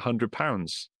at about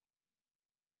 £100.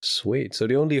 Sweet. So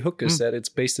the only hook is that it's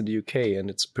based in the UK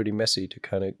and it's pretty messy to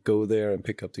kind of go there and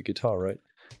pick up the guitar, right?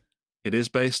 It is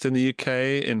based in the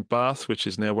UK, in Bath, which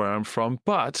is near where I'm from,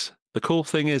 but the cool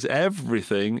thing is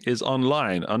everything is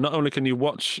online. And not only can you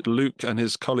watch Luke and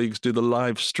his colleagues do the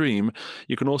live stream,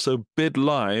 you can also bid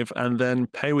live and then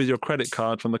pay with your credit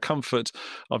card from the comfort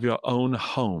of your own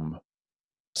home.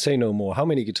 Say no more. How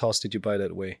many guitars did you buy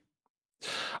that way?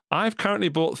 I've currently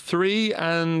bought 3,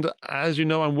 and as you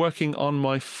know, I'm working on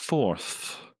my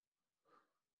 4th.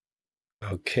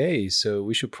 Okay, so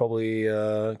we should probably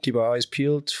keep our eyes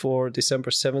peeled for December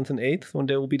 7th and 8th when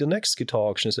there will be the next guitar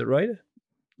auction. Is that right?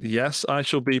 Yes, I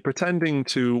shall be pretending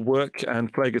to work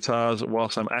and play guitars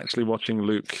whilst I'm actually watching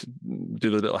Luke do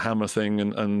the little hammer thing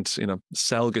and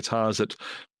sell guitars at,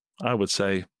 I would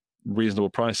say, reasonable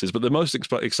prices. But the most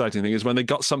exciting thing is when they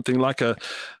got something like a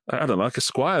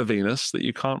Squier Venus that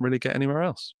you can't really get anywhere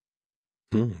else.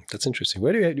 That's interesting.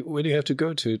 Where do you have to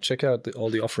go to check out all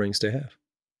the offerings they have?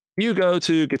 You go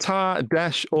to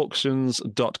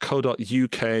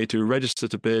guitar-auctions.co.uk to register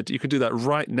to bid. You can do that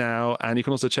right now. And you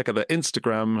can also check out their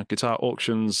Instagram, Guitar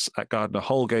Auctions at Gardner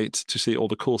Holgate, to see all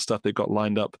the cool stuff they've got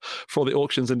lined up for the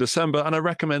auctions in December. And I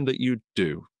recommend that you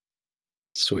do.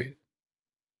 Sweet.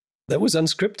 That was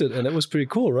unscripted and that was pretty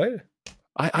cool, right?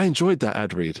 I enjoyed that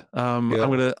ad read.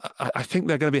 I think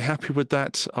they're going to be happy with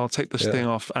that. I'll take this thing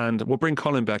off and we'll bring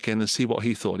Colin back in and see what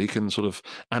he thought. He can sort of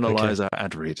analyze our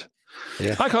ad read.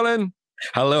 Yeah. Hi, Colin.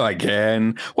 Hello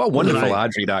again. What a wonderful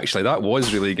ad read, actually. That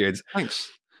was really good. Thanks.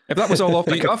 If that was all off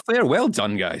the cuff there, well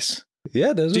done, guys.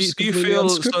 Yeah, do you feel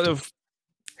unscripted.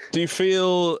 Do you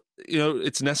feel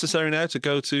it's necessary now to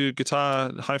go to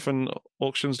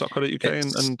guitar-auctions.co.uk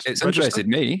and it's interested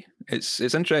me. It's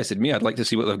interested me. I'd like to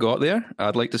see what they've got there.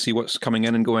 I'd like to see what's coming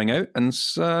in and going out, and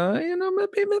maybe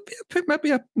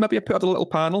I put up a little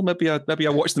panel. Maybe I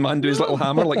watch the man do his little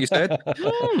hammer, like you said.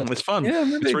 It's fun. Yeah,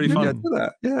 it's really fun. Do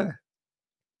that. Yeah.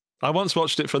 I once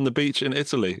watched it from the beach in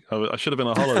Italy. I should have been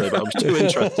on holiday, but I was too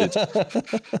interested.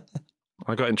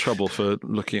 I got in trouble for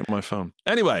looking at my phone.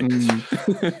 Anyway,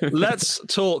 let's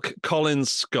talk Colin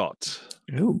Scott.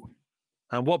 Ooh.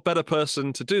 And what better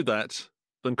person to do that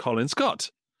than Colin Scott?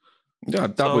 Yeah,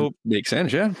 that would make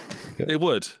sense, yeah. It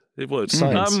would.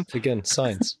 Science. Again,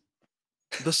 science.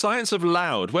 The science of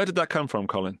loud. Where did that come from,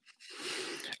 Colin?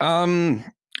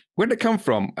 Where did it come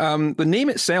from? The name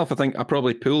itself, I think I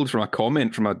probably pulled from a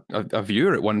comment from a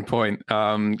viewer at one point,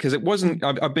 because it wasn't.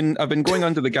 I've been going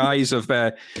under the guise of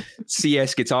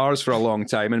CS guitars for a long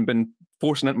time and been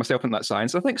forcing myself into that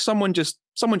science. I think someone just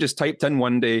typed in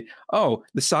one day, "Oh,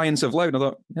 the science of loud." And I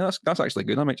thought, yeah, that's actually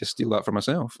good. I might just steal that for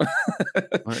myself.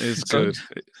 That is good.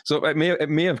 So it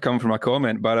may have come from a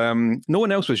comment, but no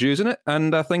one else was using it,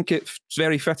 and I think it's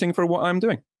very fitting for what I'm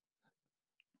doing.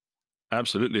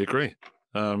 Absolutely agree.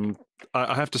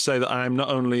 I have to say that I'm not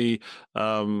only,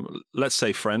 let's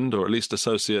say, friend or at least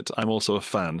associate, I'm also a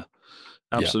fan.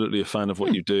 absolutely a fan of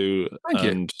what you do.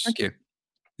 Thank you.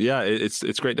 Yeah,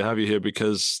 it's great to have you here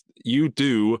because you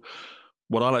do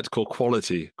what I like to call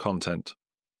quality content.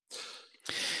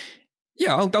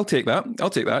 Yeah, I'll take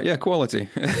that. Yeah, quality.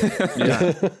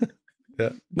 Yeah. Yeah.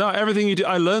 No, everything you do,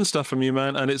 I learn stuff from you,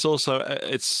 man, and it's also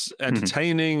it's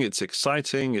entertaining, it's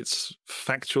exciting, it's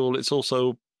factual. It's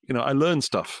also, I learn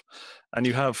stuff, and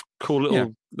you have cool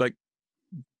little like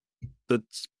the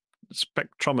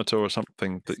spectrometer or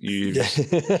something that you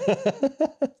use.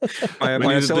 my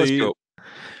oscilloscope.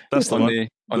 That's the one.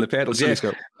 On the pedals. Yes,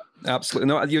 absolutely.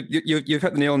 No, you've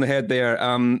hit the nail on the head there.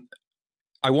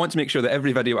 I want to make sure that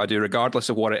every video I do, regardless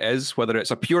of what it is, whether it's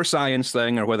a pure science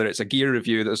thing or whether it's a gear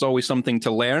review, there's always something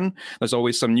to learn. There's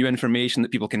always some new information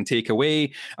that people can take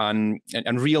away and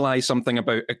realize something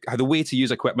about how the way to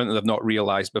use equipment that they've not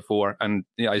realized before. And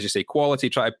as you say, quality,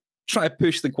 try to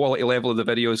push the quality level of the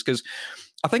videos, because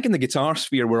I think in the guitar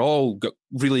sphere, we're all got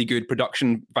really good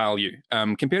production value.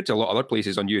 Compared to a lot of other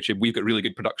places on YouTube, we've got really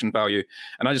good production value.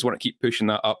 And I just want to keep pushing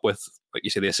that up with, like you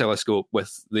say, the oscilloscope,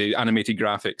 with the animated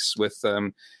graphics, with,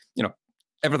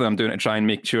 everything I'm doing to try and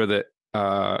make sure that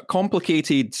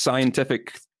complicated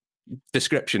scientific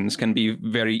descriptions can be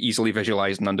very easily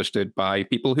visualized and understood by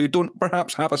people who don't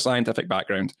perhaps have a scientific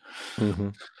background. Mm-hmm.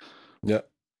 Yeah.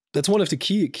 That's one of the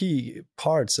key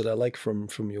parts that I like from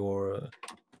your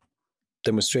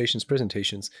demonstrations,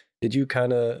 presentations, that you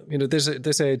kind of, there's a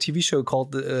TV show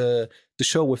called the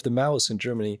Show with the Mouse in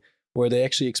Germany, where they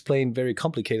actually explain very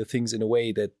complicated things in a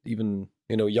way that even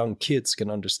young kids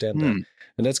can understand that.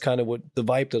 And that's kind of what the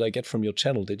vibe that I get from your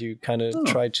channel, that you kind of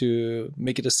try to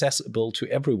make it accessible to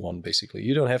everyone. Basically,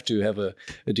 you don't have to have a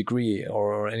degree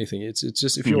or anything. It's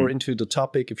just if you're into the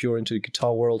topic, if you're into the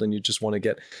guitar world and you just want to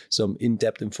get some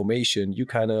in-depth information, you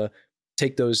kind of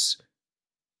take those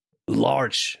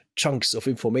large chunks of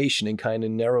information and kind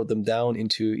of narrow them down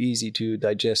into easy to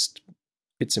digest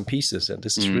bits and pieces. And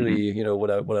this is really,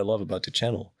 what I love about the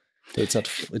channel. It's not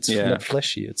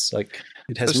fleshy. It's like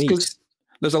it has meat.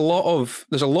 There's a lot of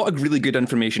really good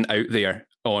information out there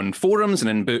on forums and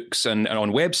in books and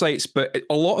on websites, but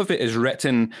a lot of it is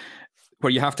written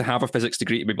where you have to have a physics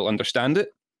degree to be able to understand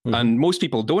it. Mm-hmm. And most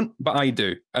people don't, but I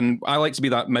do. And I like to be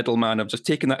that middleman of just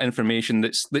taking that information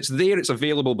that's there, it's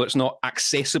available, but it's not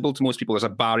accessible to most people. There's a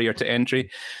barrier to entry,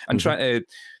 and try to,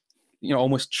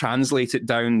 almost translate it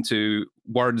down to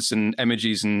words and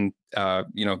images and,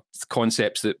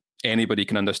 concepts that anybody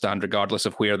can understand regardless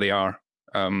of where they are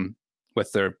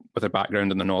with their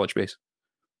background and their knowledge base.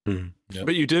 Mm-hmm. Yep.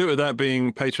 But you do it without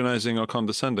being patronizing or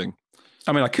condescending.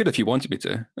 I mean, I could if you wanted me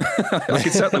to. I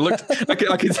could certainly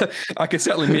I could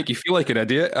certainly make you feel like an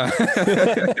idiot.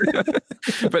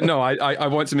 But no, I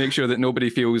want to make sure that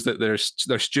nobody feels that they're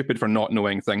stupid for not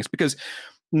knowing things, because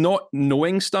not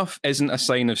knowing stuff isn't a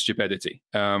sign of stupidity.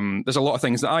 There's a lot of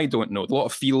things that I don't know, a lot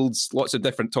of fields, lots of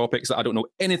different topics that I don't know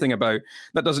anything about.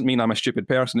 That doesn't mean I'm a stupid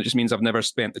person. It just means I've never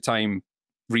spent the time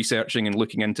researching and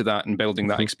looking into that and building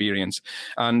that experience.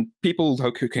 And people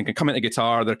who can come into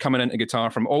guitar, they're coming into guitar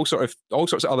from all sorts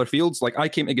of other fields. Like I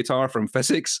came to guitar from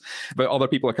physics, but other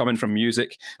people are coming from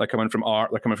music, they're coming from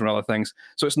art, they're coming from other things.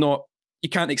 So it's not, you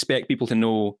can't expect people to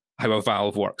know how a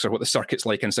valve works or what the circuit's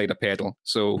like inside a pedal.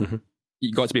 So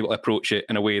you've got to be able to approach it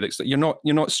in a way that's, you're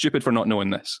not stupid for not knowing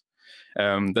this.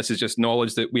 This is just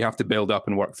knowledge that we have to build up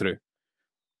and work through,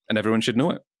 and everyone should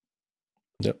know it.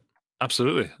 Yep.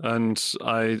 Absolutely. And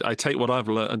I take what I've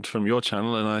learned from your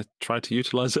channel and I try to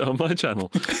utilize it on my channel.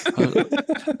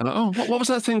 What was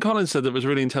that thing Colin said that was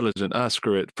really intelligent?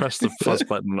 Screw it. Press the fuzz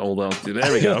button all down.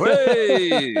 There we go.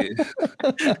 Hey!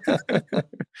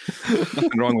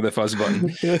 Nothing wrong with the fuzz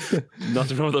button.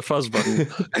 Nothing wrong with the fuzz button.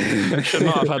 I should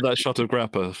not have had that shot of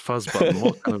Grappa. Fuzz button.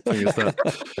 What kind of thing is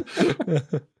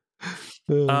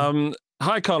that?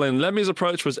 Hi, Colin. Lemmy's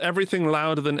approach was everything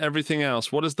louder than everything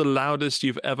else. What is the loudest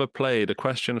you've ever played? A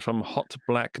question from Hot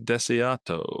Black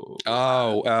Desiato.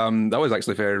 Oh, that was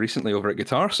actually very recently over at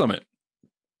Guitar Summit.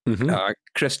 Mm-hmm.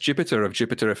 Chris Jupiter of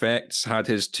Jupiter Effects had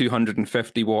his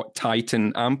 250-watt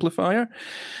Titan amplifier,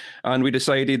 and we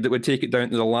decided that we'd take it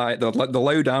down to the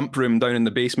loud amp room down in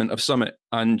the basement of Summit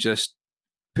and just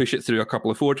push it through a couple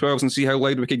of 412s and see how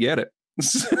loud we could get it.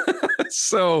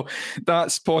 So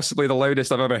that's possibly the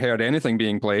loudest I've ever heard anything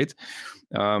being played.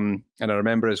 And I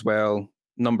remember as well,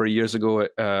 a number of years ago,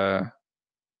 at, I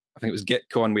think it was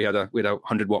GitCon, we had a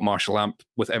 100-watt Marshall amp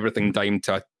with everything timed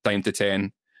to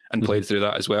 10 and played through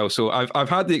that as well. So I've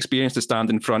had the experience to stand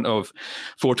in front of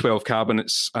 412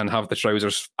 cabinets and have the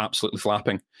trousers absolutely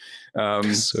flapping.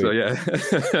 So yeah.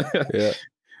 Yeah.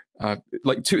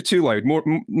 Like too loud,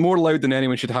 more loud than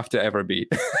anyone should have to ever be.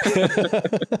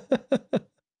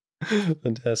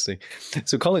 Fantastic.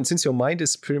 So, Colin, since your mind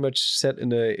is pretty much set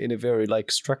in a very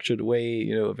like structured way,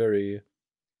 a very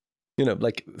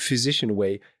like physician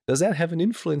way, does that have an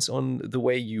influence on the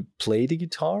way you play the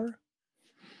guitar?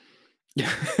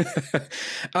 Yeah,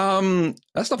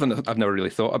 that's something that I've never really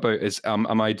thought about. Is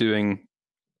am I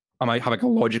having a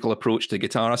logical approach to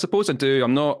guitar? I suppose I do.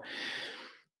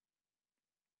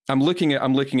 I'm looking at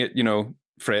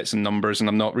frets and numbers, and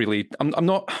I'm not really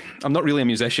a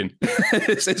musician.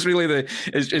 it's really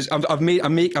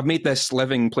I've made this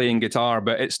living playing guitar,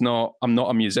 but I'm not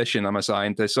a musician. I'm a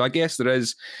scientist. So I guess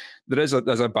there's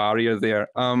a barrier there.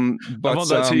 But I want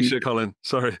that T-shirt, Colin.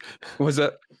 Sorry. Was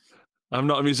it? I'm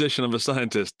not a musician. I'm a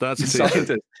scientist. That's a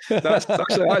T-shirt.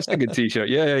 That's a good T-shirt.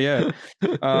 Yeah.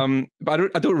 But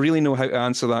I don't really know how to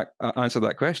answer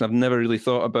that question. I've never really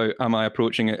thought about am I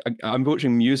approaching it. I'm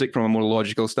approaching music from a more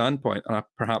logical standpoint, and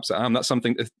perhaps I am. That's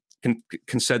something to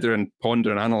consider and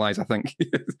ponder and analyze. I think.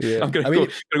 Yeah. I'm gonna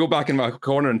go back in my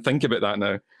corner and think about that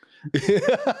now.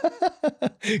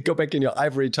 Go back in your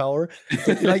ivory tower.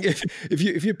 Like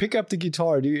if you pick up the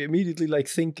guitar, do you immediately like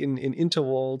think in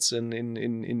intervals and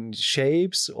in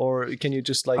shapes, or can you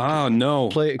just like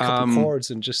play a couple chords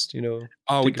and just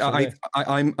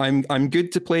I'm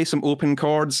good to play some open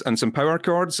chords and some power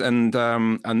chords, and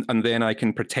then I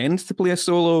can pretend to play a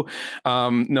solo.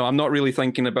 No, I'm not really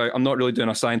doing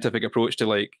a scientific approach to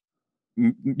like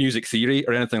music theory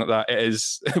or anything like that. It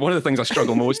is one of the things I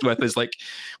struggle most with is like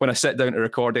when I sit down to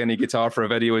record any guitar for a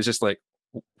video, is just like,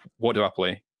 what do I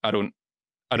play? I don't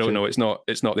know. It's not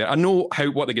there. I know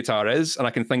what the guitar is, and I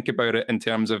can think about it in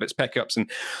terms of its pickups and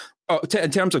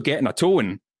in terms of getting a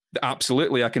tone.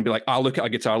 Absolutely, I can be like, I'll look at a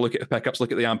guitar, look at the pickups,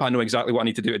 look at the amp. I know exactly what I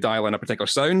need to do to dial in a particular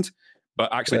sound,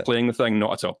 but actually playing the thing,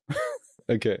 not at all.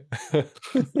 Okay.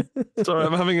 Sorry,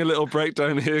 I'm having a little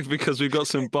breakdown here because we've got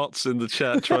some bots in the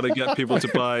chat trying to get people to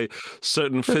buy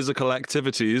certain physical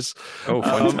activities. Oh,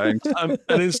 fun times.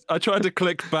 And I tried to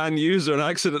click ban user and I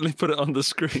accidentally put it on the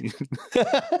screen.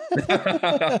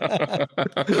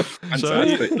 So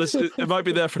it might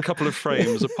be there for a couple of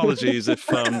frames. Apologies if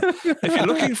you're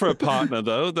looking for a partner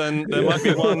though, then there might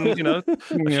be one, a few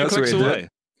clicks away.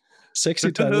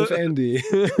 Sexy time with Andy.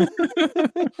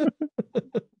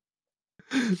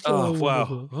 Oh,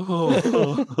 wow.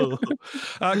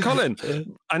 Colin,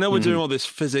 I know we're doing all this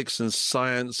physics and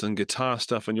science and guitar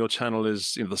stuff, and your channel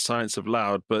is the Science of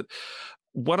Loud. But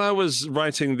when I was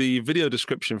writing the video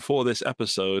description for this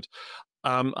episode,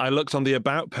 I looked on the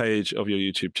About page of your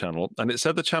YouTube channel, and it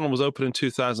said the channel was open in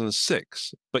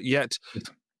 2006, but yet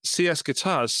CS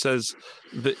Guitars says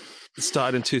that it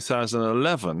started in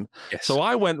 2011. Yes. So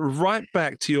I went right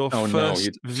back to your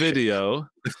first video.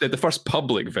 The first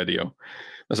public video.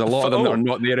 There's a lot of them that are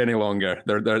not there any longer.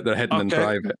 They're hidden in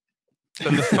private.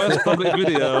 And the first public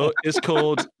video is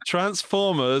called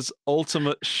Transformers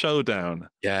Ultimate Showdown.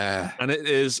 Yeah. And it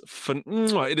is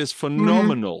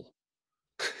phenomenal.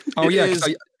 Oh, yeah.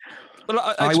 Explain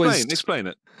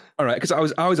it. All right,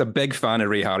 because I was a big fan of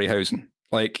Ray Harryhausen.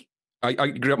 Like, I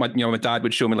grew up, my dad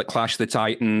would show me like Clash of the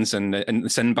Titans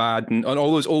and Sinbad and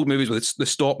all those old movies with the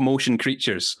stop motion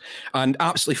creatures, and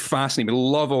absolutely fascinating. I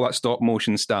love all that stop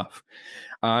motion stuff.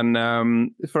 And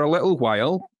for a little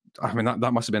while, I mean,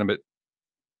 that must have been about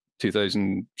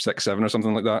 2006, 2007 or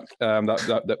something like that.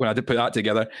 That when I did put that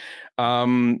together.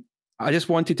 I just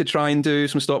wanted to try and do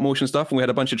some stop motion stuff, and we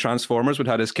had a bunch of Transformers we'd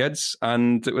had as kids,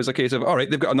 and it was a case of, all right,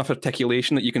 they've got enough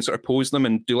articulation that you can sort of pose them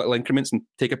and do little increments and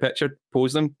take a picture,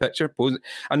 pose them, picture, pose,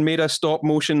 and made a stop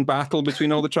motion battle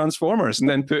between all the Transformers, and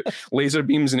then put laser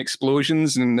beams and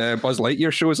explosions, and Buzz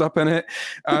Lightyear shows up in it,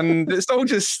 and it's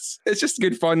just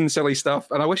good fun, silly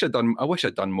stuff, and I wish I'd done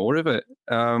more of it.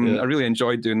 I really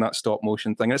enjoyed doing that stop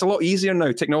motion thing, and it's a lot easier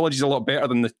now. Technology's a lot better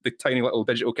than the tiny little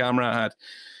digital camera I had.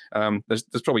 There's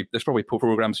probably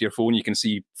programs to your phone you can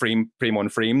see frame on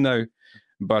frame now,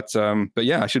 but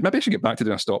yeah, I should get back to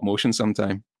doing a stop motion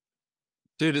sometime.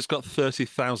 Dude, it's got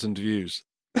 30,000 views.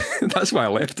 That's why I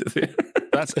left it there.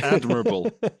 That's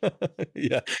admirable.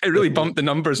 Yeah, it really bumped the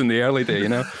numbers in the early day,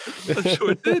 I'm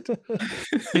sure it did.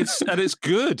 It's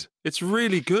good. It's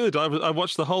really good. I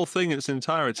watched the whole thing in its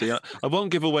entirety. I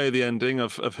won't give away the ending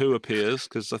of who appears,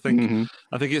 because I think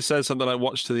it says something like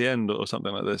 "watch to the end" or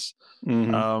something like this.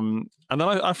 And then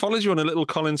I followed you on a little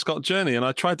Colin Scott journey, and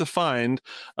I tried to find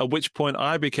at which point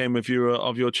I became a viewer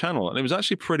of your channel, and it was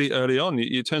actually pretty early on.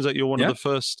 It turns out you're one of the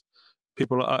first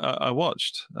people I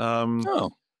watched.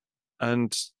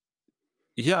 And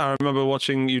yeah, I remember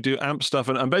watching you do amp stuff,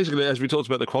 and basically, as we talked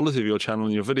about the quality of your channel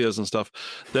and your videos and stuff,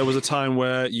 there was a time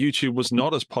where YouTube was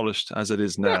not as polished as it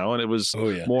is now, and it was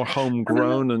more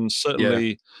homegrown and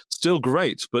certainly still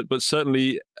great, but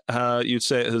certainly you'd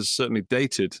say it has certainly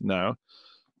dated now.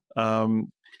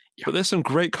 But there's some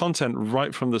great content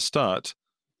right from the start.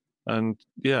 And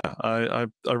yeah, I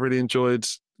really enjoyed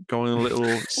going on a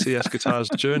little CS Guitars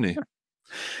journey.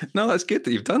 No, that's good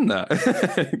that you've done that.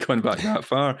 Going back that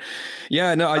far.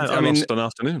 Yeah, no, I mean, lost an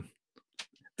afternoon.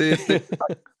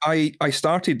 I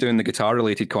started doing the guitar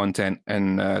related content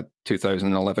in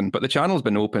 2011, but the channel's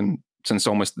been open since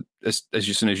almost as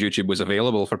soon as YouTube was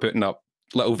available for putting up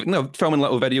filming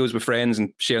little videos with friends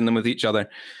and sharing them with each other.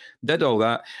 Did all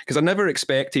that because I never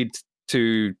expected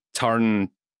to turn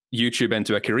YouTube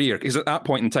into a career, because at that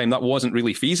point in time that wasn't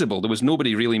really feasible. There was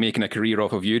nobody really making a career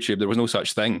off of YouTube. There was no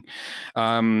such thing.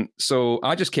 So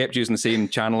I just kept using the same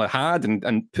channel I had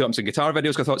and put up some guitar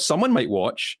videos because I thought someone might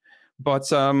watch. But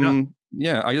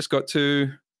yeah, I just got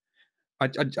to I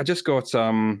just got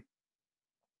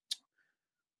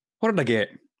what did I get?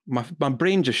 My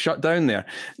brain just shut down there.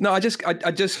 No, I just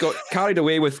got carried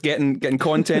away with getting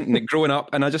content and it growing up,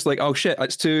 and I just like, oh shit,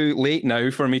 it's too late now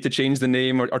for me to change the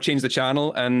name or change the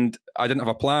channel, and I didn't have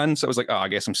a plan, so I was like, oh, I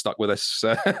guess I'm stuck with this.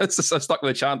 I'm stuck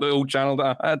with the old channel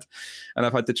that I had, and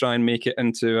I've had to try and make it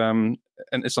into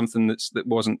something that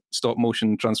wasn't stop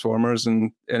motion Transformers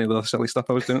and any of the silly stuff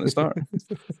I was doing at the start.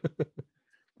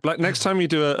 Like next time you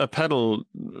do a pedal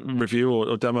review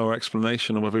or demo or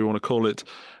explanation or whatever you want to call it,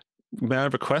 may I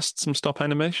request some stop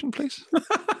animation, please?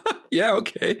 Yeah,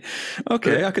 okay. I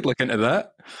could look into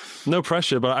that. No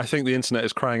pressure, but I think the internet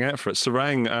is crying out for it.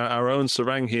 Sarang, our own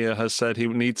Sarang here, has said he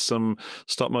needs some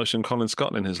stop motion Colin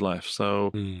Scott in his life.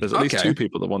 So there's at least two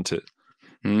people that want it.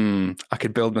 I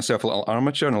could build myself a little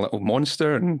armature and a little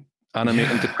monster and animate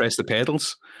him to press the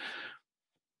pedals.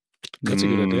 That's a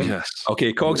good idea. Yes.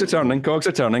 Okay, cogs are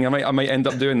turning. I might end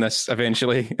up doing this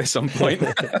eventually at some point.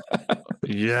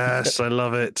 Yes, I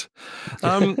love it.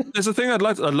 There's a thing I'd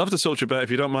love to talk to you about,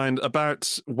 if you don't mind,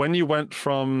 about when you went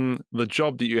from the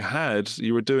job that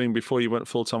you were doing before you went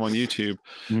full-time on YouTube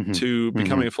to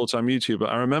becoming a full-time YouTuber.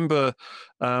 I remember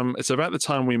it's about the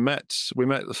time we met. We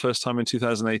met the first time in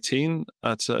 2018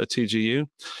 at TGU.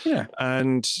 Yeah.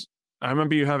 And I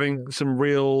remember you having some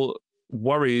real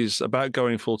worries about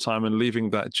going full-time and leaving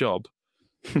that job.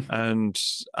 and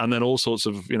then all sorts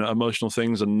of emotional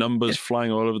things and numbers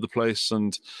flying all over the place,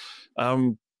 and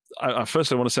I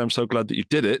firstly want to say I'm so glad that you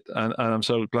did it, and I'm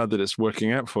so glad that it's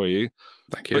working out for you.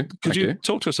 Thank you. But could you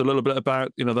talk to us a little bit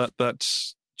about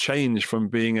that change from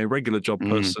being a regular job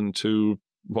person to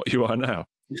what you are now?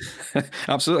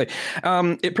 Absolutely.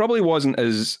 It probably wasn't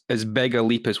as big a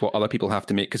leap as what other people have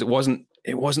to make, because it wasn't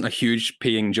a huge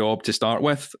paying job to start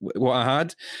with. What I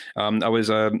had, I was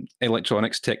an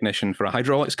electronics technician for a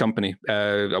hydraulics company.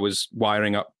 I was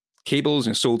wiring up cables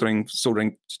and soldering,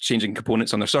 changing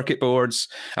components on their circuit boards,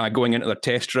 going into their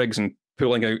test rigs and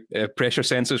pulling out pressure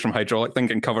sensors from hydraulic thing,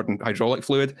 getting covered in hydraulic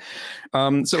fluid.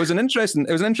 So it was an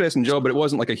interesting job, but it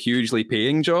wasn't like a hugely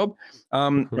paying job.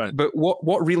 Right. But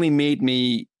what really made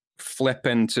me flip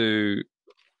into,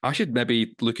 I should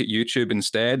maybe look at YouTube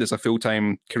instead as a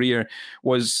full-time career,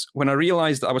 was when I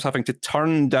realized that I was having to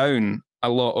turn down a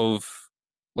lot of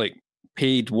like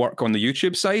paid work on the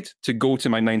YouTube side to go to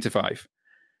my 9 to 5.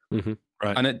 Mm-hmm.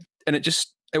 Right. And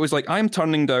it was like, I'm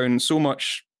turning down so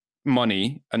much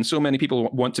money and so many people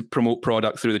want to promote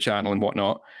product through the channel and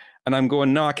whatnot. And I'm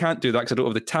going, no, I can't do that because I don't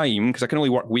have the time, because I can only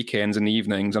work weekends and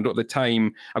evenings. I don't have the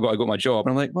time. I've got to go to my job.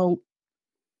 And I'm like, well,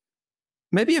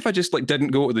 maybe if I just didn't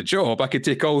go to the job, I could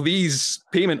take all these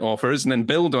payment offers and then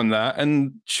build on that,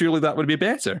 and surely that would be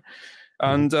better.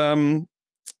 And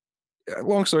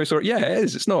long story short, yeah, it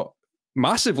is. It's not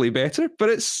massively better, but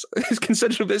it's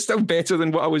considerably, it's still better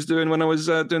than what I was doing when I was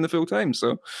doing the full time.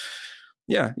 So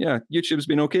yeah, YouTube's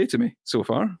been okay to me so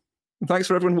far. And thanks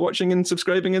for everyone watching and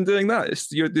subscribing and doing that.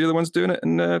 You're the ones doing it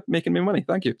and making me money.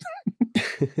 Thank you.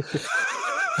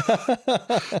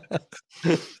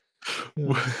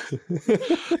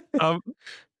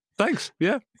 Thanks.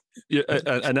 Yeah,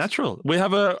 a natural. We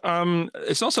have a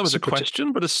it's not so much a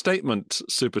question but a statement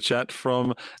super chat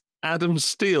from Adam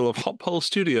Steele of Hot Pole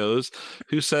Studios,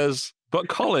 who says, but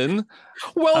Colin,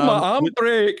 well, my arm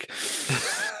break.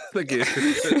 Thank you.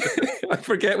 I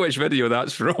forget which video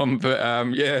that's from, but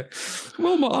yeah,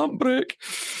 well, my arm break.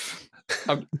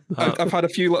 I've had a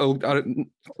few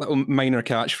little minor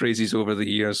catchphrases over the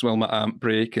years. Well, my amp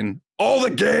break and all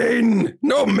the gain,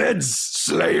 no mids,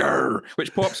 Slayer,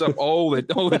 which pops up all the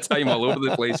time, all over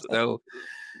the place. Still,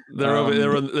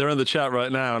 they're in the chat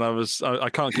right now, and I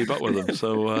can't keep up with them.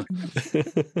 So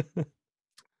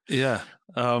yeah.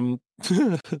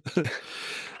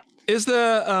 Is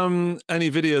there any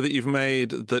video that you've made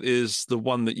that is the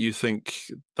one that you think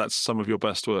that's some of your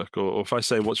best work? Or if I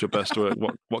say what's your best work,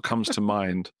 what comes to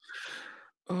mind?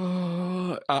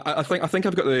 I think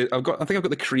I've got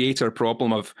the creator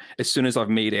problem of as soon as I've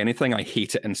made anything, I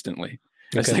hate it instantly.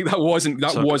 It's like that wasn't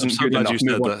good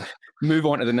enough. Move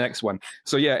on to the next one.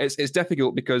 So yeah, it's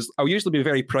difficult because I'll usually be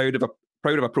very proud of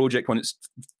a project when it's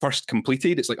first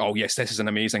completed. It's like, oh yes, this is an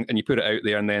amazing, and you put it out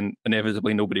there, and then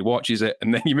inevitably nobody watches it,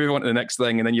 and then you move on to the next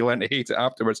thing, and then you learn to hate it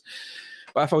afterwards.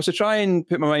 But if I was to try and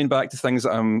put my mind back to things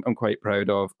that I'm quite proud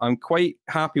of, I'm quite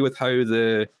happy with how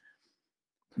the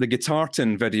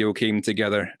Guitarton video came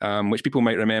together, which people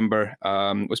might remember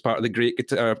was part of the Great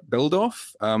Guitar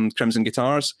Build-Off, Crimson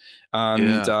Guitars.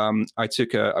 And I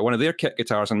took one of their kit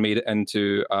guitars and made it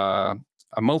into a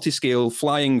multi-scale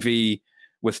flying V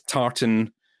with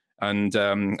tartan and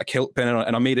a kilt pin,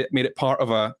 and I made it part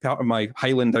of my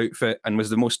Highland outfit, and was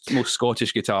the most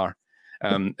Scottish guitar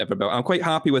ever built. I'm quite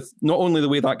happy with not only the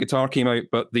way that guitar came out,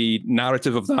 but the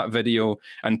narrative of that video,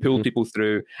 and pulled people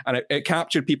through, and it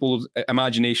captured people's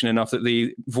imagination enough that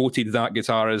they voted that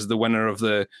guitar as the winner of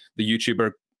the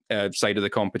YouTuber side of the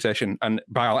competition, and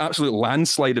by an absolute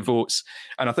landslide of votes.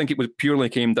 And I think it was purely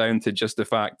came down to just the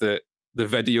fact that the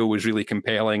video was really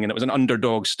compelling, and it was an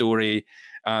underdog story,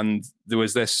 and there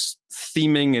was this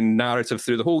theming and narrative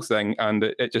through the whole thing, and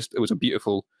it was a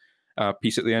beautiful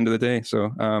piece at the end of the day.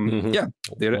 So yeah,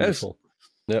 there it is.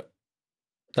 Yep,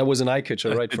 that was an eye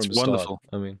catcher right from the wonderful. start.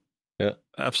 I mean, yeah,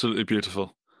 absolutely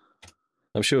beautiful.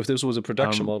 I'm sure if this was a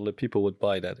production model, that people would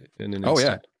buy that in an instant. Oh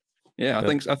yeah, I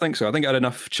think so. I think it had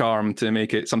enough charm to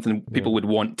make it something people would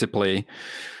want to play.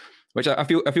 Which I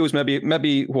feel was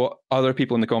maybe what other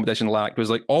people in the competition lacked was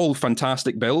like all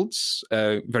fantastic builds,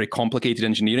 very complicated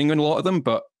engineering in a lot of them,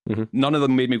 but none of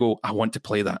them made me go, I want to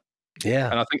play that.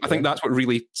 Yeah, and I think that's what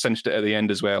really cinched it at the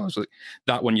end as well. It's like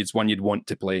that one you'd want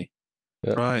to play.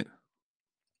 Yeah. Right.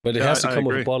 But it has to come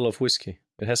with a bottle of whiskey.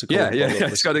 It has to come with a bottle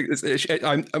of whiskey.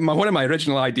 One of my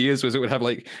original ideas was it would have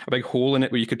like a big hole in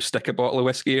it where you could stick a bottle of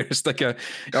whiskey, or the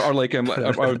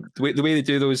way they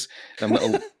do those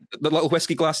little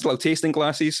whiskey glasses, little tasting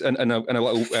glasses, and a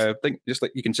little thing, just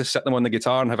like you can just set them on the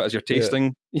guitar and have it as your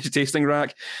tasting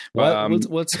rack. But,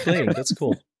 what's playing? That's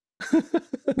cool.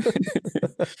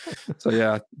 So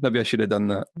yeah, maybe I should have done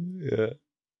that. Yeah.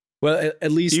 Well,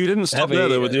 at least you didn't stop there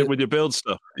though with your build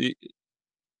stuff.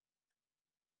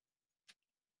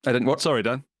 I didn't. What? Sorry,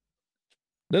 Dan.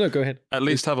 No, go ahead. At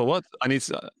least have a what? I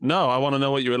want to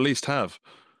know what you at least have.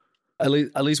 At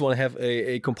least want to have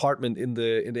a compartment in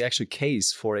the actual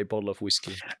case for a bottle of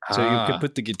whiskey. So you can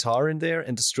put the guitar in there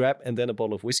and the strap, and then a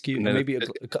bottle of whiskey, and maybe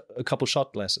a couple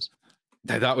shot glasses.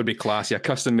 That would be classy. A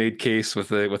custom made case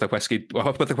with a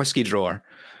whiskey drawer.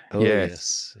 Oh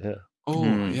yes, yeah. Oh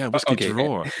yeah, whiskey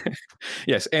drawer.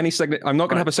 Yes, I'm not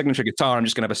going to have a signature guitar. I'm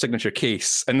just going to have a signature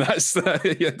case, and that's with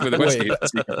a whiskey.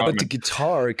 But the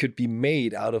guitar could be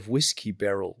made out of whiskey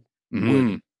barrel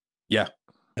wood. Yeah,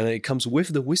 and it comes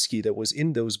with the whiskey that was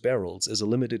in those barrels as a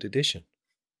limited edition.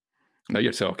 Now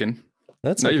you're talking.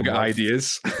 That's now you've got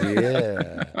ideas.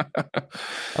 Yeah,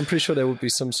 I'm pretty sure there would be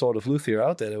some sort of luthier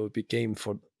out there that would be game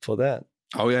for that.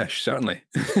 Oh yeah, certainly.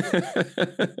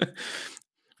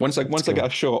 Once I get a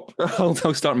shop, I'll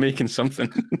start making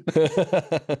something.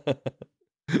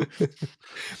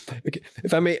 Okay,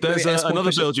 if I may, there's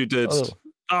another build you did.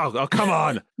 Oh, come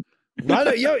on!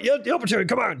 No, you're the opportunity.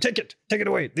 Come on, take it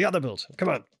away. The other build. Come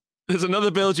on. There's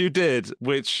another build you did,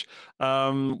 which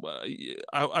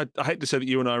I hate to say that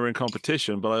you and I were in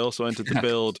competition, but I also entered the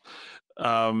build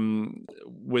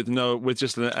with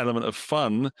just an element of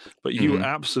fun. But you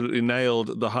absolutely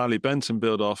nailed the Harley Benton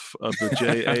build off of the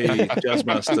JA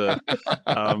Jazzmaster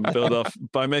build off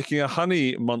by making a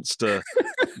honey monster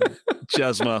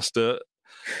Jazzmaster.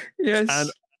 Yes.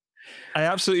 And I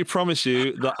absolutely promise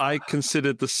you that I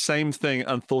considered the same thing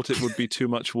and thought it would be too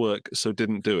much work, so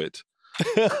didn't do it.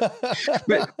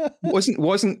 But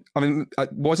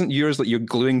wasn't yours like you're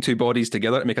gluing two bodies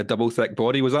together to make a double thick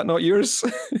body? Was that not yours?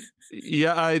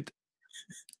 Yeah, I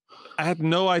had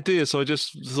no idea, so I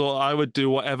just thought I would do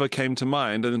whatever came to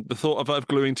mind, and the thought of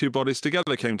gluing two bodies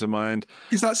together came to mind.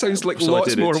 Because that sounds like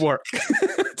lots more work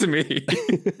to me.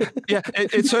 Yeah,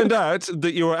 it turned out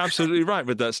that you were absolutely right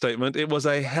with that statement. It was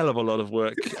a hell of a lot of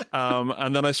work,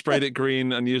 and then I sprayed it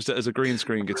green and used it as a green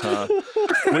screen guitar.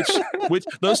 Which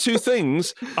those two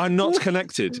things are not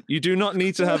connected. You do not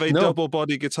need to have a double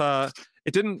body guitar.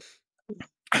 It didn't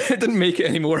make it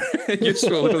any more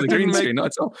useful with the green screen, not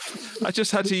at all. I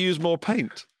just had to use more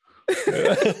paint.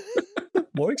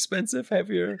 More expensive,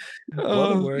 heavier.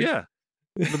 Yeah.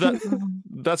 But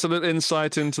that's a little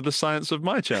insight into the science of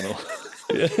my channel.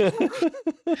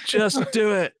 Just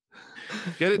do it.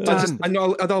 Get it done. I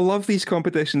love these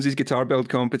competitions, these guitar build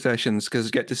competitions, because I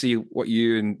get to see what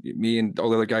you and me and all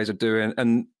the other guys are doing.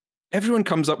 And everyone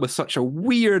comes up with such a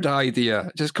weird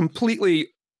idea, just completely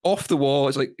off the wall.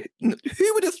 It's like,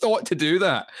 who would have thought to do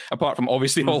that? Apart from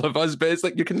obviously all of us, but it's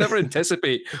like you can never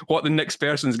anticipate what the next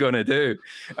person's going to do.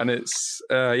 And it's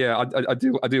I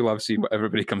do love seeing what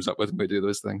everybody comes up with when we do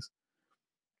those things.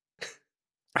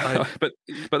 But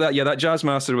that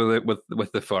Jazzmaster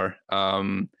with the fur.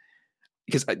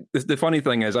 Because the funny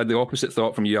thing is, I had the opposite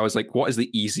thought from you. I was like, what is the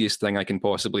easiest thing I can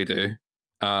possibly do?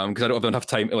 Because I don't have enough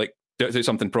time to like do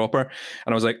something proper.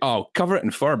 And I was like, oh, cover it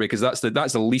in fur, because that's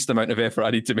the least amount of effort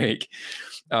I need to make.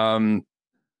 And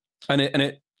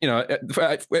it you know,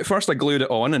 at first I glued it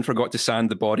on and forgot to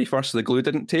sand the body first, so the glue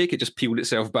didn't take. It just peeled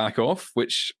itself back off,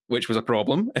 which was a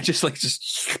problem. It just so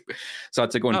I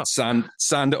had to go and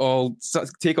sand it all,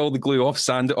 take all the glue off,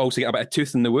 sand it all, so get a bit of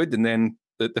tooth in the wood, and then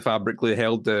the fabric glue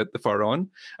held the fur on.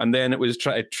 And then it was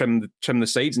try to trim the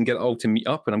sides and get it all to meet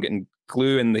up, and I'm getting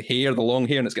glue in the hair, the long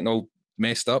hair, and it's getting all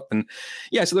messed up. And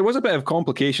yeah, so there was a bit of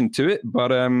complication to it,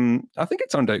 but I think it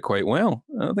turned out quite well.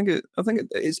 I think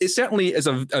it certainly is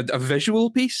a visual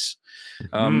piece.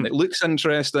 It looks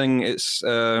interesting. It's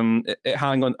it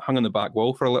hung on the back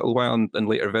wall for a little while in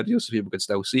later videos, so people could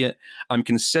still see it. I'm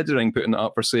considering putting it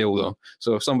up for sale though,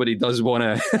 so if somebody does want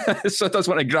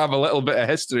to grab a little bit of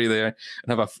history there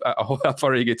and have a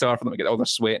furry guitar for them to get all their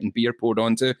sweat and beer poured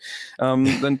onto,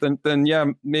 then yeah,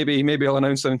 maybe I'll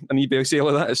announce an eBay sale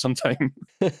of that at some time.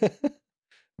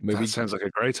 Maybe that sounds like a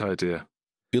great idea.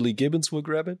 Billy Gibbons will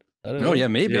grab it. I don't know. Oh yeah,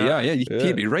 maybe. Yeah.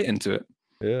 He'd be right into it.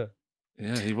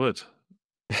 Yeah, he would.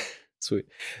 Sweet.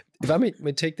 If I may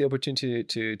take the opportunity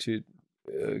to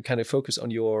kind of focus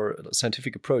on your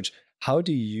scientific approach, how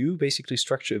do you basically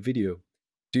structure a video?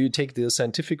 Do you take the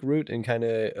scientific route and kind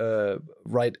of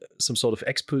write some sort of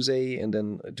expose and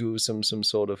then do some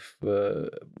sort of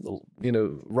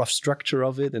rough structure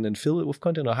of it and then fill it with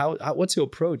content? Or what's your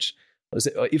approach?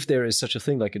 If there is such a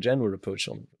thing like a general approach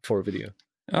for a video?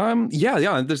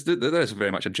 There's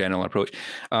very much a general approach.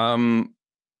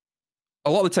 A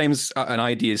lot of the times an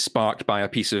idea is sparked by a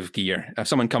piece of gear. If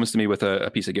someone comes to me with a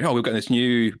piece of gear, we've got this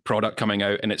new product coming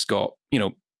out and it's got,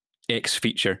 X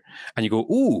feature. And you go,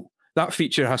 ooh, that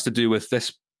feature has to do with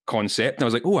this concept. And I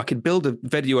was like, I could build a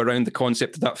video around the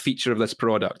concept of that feature of this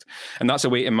product. And that's a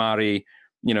way to marry,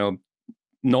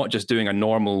 not just doing a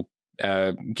normal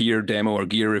gear demo or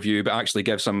gear review, but actually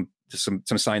give some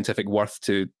scientific worth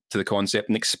to the concept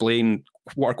and explain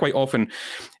what are quite often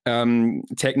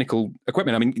technical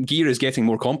equipment. I mean, gear is getting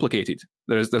more complicated.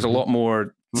 There's a lot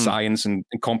more science and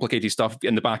complicated stuff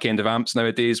in the back end of amps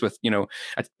nowadays with,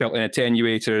 built-in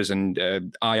attenuators and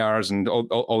IRs and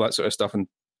all that sort of stuff and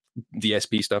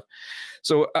DSP stuff.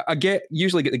 So I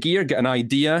usually get the gear, get an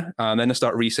idea, and then I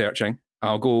start researching.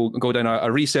 I'll go down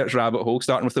a research rabbit hole,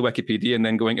 starting with the Wikipedia and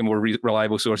then going to more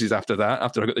reliable sources after that,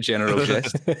 after I got the general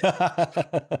gist.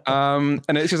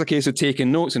 And it's just a case of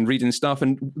taking notes and reading stuff.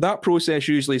 And that process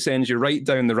usually sends you right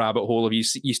down the rabbit hole of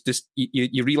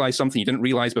you realize something you didn't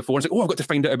realize before. It's like, I've got to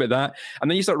find out about that.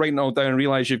 And then you start writing it all down and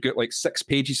realize you've got like 6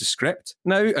 pages of script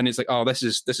now. And it's like, this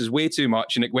is way too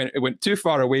much. And it went too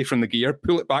far away from the gear.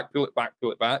 Pull it back.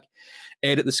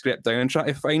 Edit the script down and try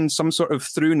to find some sort of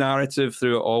through narrative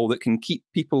through it all that can keep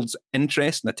people's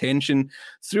interest and attention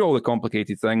through all the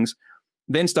complicated things.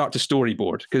 Then start to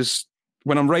storyboard, because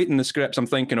when I'm writing the scripts, I'm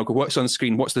thinking, okay, what's on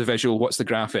screen? What's the visual? What's the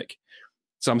graphic?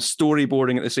 So I'm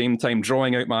storyboarding at the same time,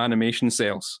 drawing out my animation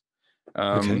cells.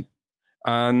 Okay.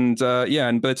 And by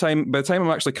the time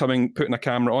I'm actually putting a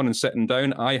camera on and sitting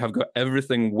down, I have got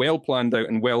everything well planned out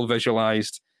and well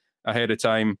visualized ahead of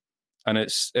time. And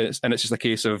it's just a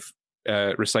case of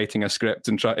reciting a script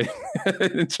and try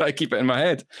to keep it in my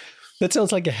head. That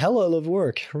sounds like a hell of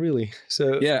work, really.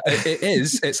 So yeah, it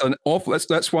is. It's an awful.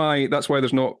 That's why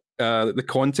there's not the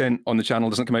content on the channel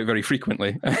doesn't come out very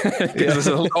frequently, because there's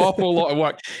an awful lot of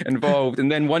work involved.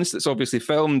 And then once it's obviously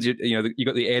filmed, you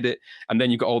got the edit, and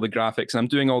then you've got all the graphics. And I'm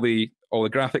doing all the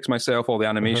graphics myself, all the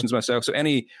animations myself. So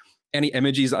any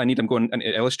images that I need, I'm going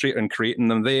into Illustrator and creating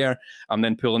them there. I'm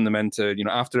then pulling them into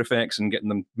After Effects and getting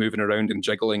them moving around and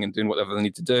jiggling and doing whatever they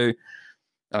need to do.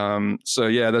 So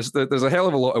yeah, there's a hell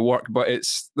of a lot of work, but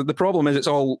the problem is it's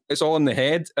all in the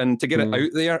head, and to get it out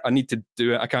there, I need to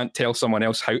do it. I can't tell someone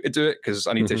else how to do it because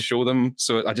I need to show them.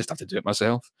 So I just have to do it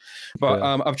myself. But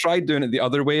I've tried doing it the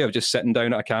other way of just sitting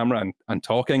down at a camera and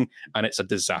talking, and it's a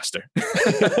disaster.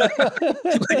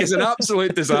 It's an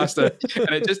absolute disaster.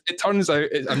 And it turns out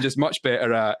I'm just much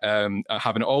better at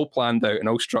having it all planned out and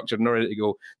all structured and ready to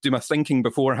go. Do my thinking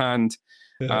beforehand,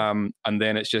 and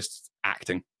then it's just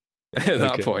acting. At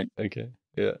that point. Okay.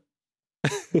 Yeah.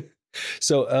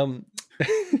 So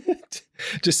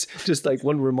just like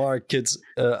one remark, kids.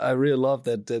 I really love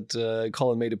that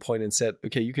Colin made a point and said,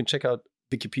 okay, you can check out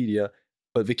Wikipedia,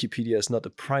 but Wikipedia is not the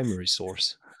primary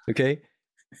source. Okay,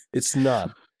 it's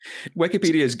not.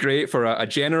 Wikipedia is great for a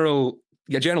general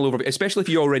overview, especially if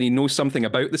you already know something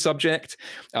about the subject.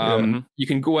 You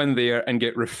can go in there and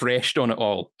get refreshed on it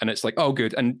all, and it's like, oh,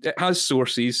 good. And it has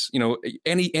sources. You know,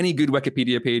 any good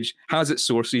Wikipedia page has its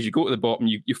sources. You go to the bottom,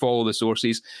 you follow the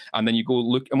sources, and then you go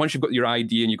look. And once you've got your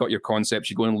idea and you've got your concepts,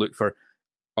 you go and look for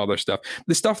other stuff.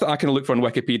 The stuff that I can look for on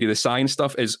Wikipedia, the science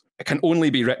stuff, it can only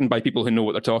be written by people who know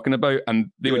what they're talking about, and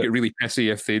they would get really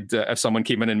pissy if someone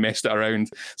came in and messed it around.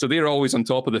 So they're always on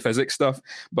top of the physics stuff.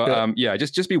 But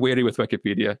just be wary with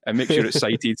Wikipedia and make sure it's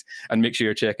cited, and make sure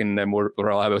you're checking more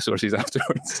reliable sources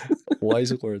afterwards.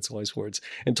 Wise words.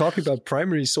 And talking about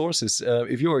primary sources,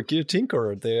 if you're a gear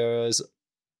tinkerer,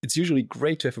 it's usually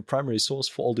great to have a primary source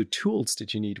for all the tools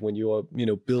that you need when you are,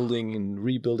 building and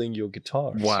rebuilding your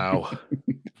guitars. Wow,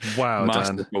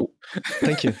 Dan.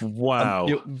 Thank you. Wow,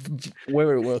 you're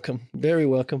very welcome. Very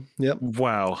welcome. Yep.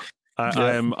 Wow,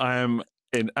 I am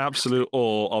in absolute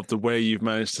awe of the way you've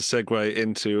managed to segue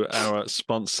into our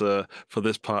sponsor for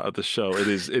this part of the show. It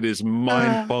is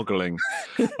mind-boggling.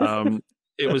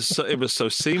 It was so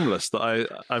seamless that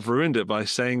I've ruined it by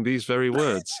saying these very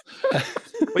words.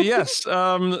 But yes,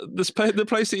 the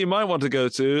place that you might want to go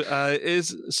to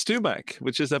is StewMac,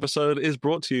 which this episode is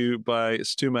brought to you by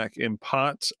StewMac in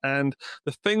part. And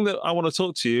the thing that I want to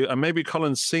talk to you, and maybe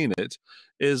Colin's seen it,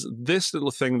 is this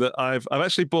little thing that I've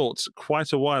actually bought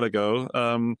quite a while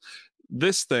ago.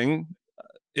 This thing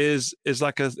is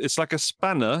like a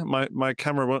spanner. My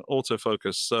camera won't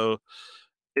autofocus, so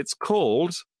it's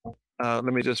called. Let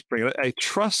me just bring it. A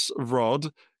truss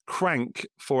rod crank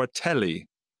for a telly.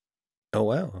 Oh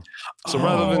wow! So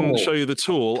rather than show you the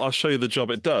tool, I'll show you the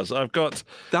job it does. I've got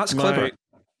clever.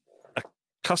 A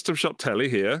custom shop telly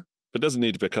here, but it doesn't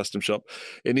need to be a custom shop.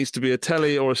 It needs to be a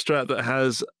telly or a Strat that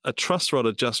has a truss rod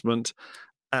adjustment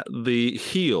at the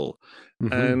heel,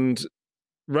 and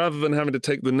rather than having to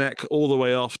take the neck all the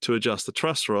way off to adjust the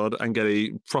truss rod and get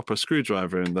a proper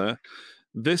screwdriver in there.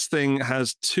 This thing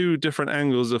has two different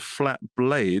angles of flat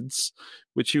blades,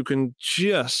 which you can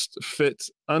just fit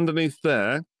underneath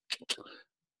there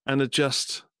and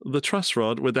adjust the truss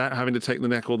rod without having to take the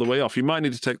neck all the way off. You might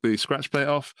need to take the scratch plate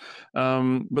off,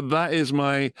 but that is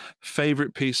my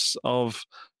favorite piece of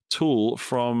tool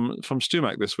from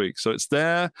StewMac this week. So it's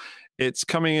there. It's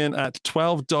coming in at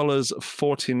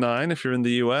 $12.49 if you're in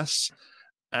the US.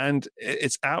 And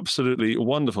it's absolutely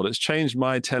wonderful. It's changed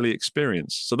my telly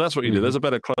experience. So that's what you do. There's a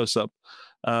better close-up.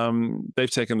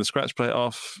 They've taken the scratch plate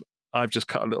off. I've just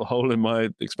cut a little hole in my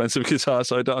expensive guitar,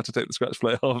 so I don't have to take the scratch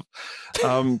plate off.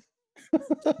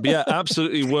 But yeah,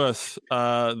 absolutely worth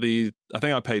I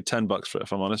think I paid $10 for it,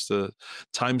 if I'm honest. The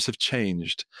times have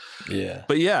changed. Yeah.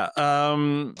 But yeah,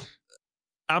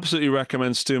 absolutely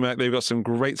recommend StewMac. They've got some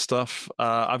great stuff.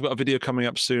 I've got a video coming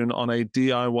up soon on a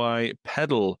DIY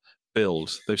pedal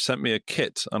build. They've sent me a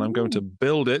kit and I'm going to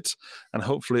build it and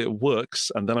hopefully it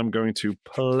works and then I'm going to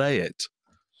play it.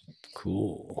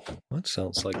 Cool. That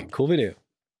sounds like a cool video.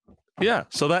 Yeah,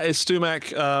 so that is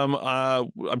StewMac.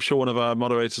 I'm sure one of our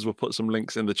moderators will put some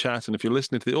links in the chat, and if you're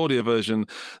listening to the audio version,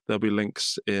 there'll be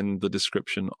links in the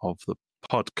description of the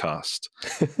podcast.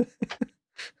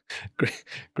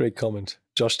 Great comment.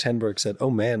 Josh Tenberg said,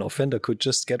 "Oh man, Offender could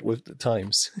just get with the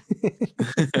times."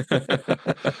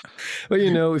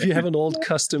 Well, if you have an old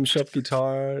custom shop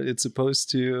guitar, it's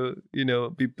supposed to,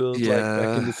 be built like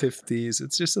back in the 50s.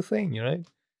 It's just a thing, right?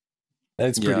 And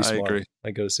it's pretty smart. I agree.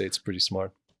 I gotta say, it's pretty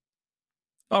smart.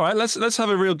 All right, let's have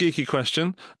a real geeky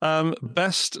question.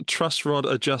 Best truss rod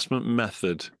adjustment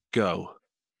method. Go.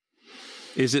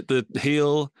 Is it the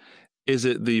heel? Is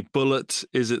it the bullet?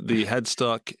 Is it the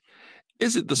headstock?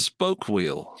 Is it the spoke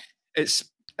wheel?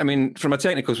 From a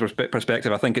technical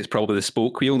perspective, I think it's probably the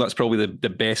spoke wheel. That's probably the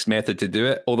best method to do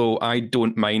it. Although I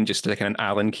don't mind just sticking an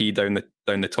Allen key down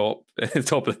the top,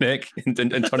 top of the neck, and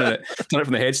turning it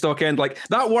from the headstock end. Like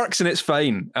that works and it's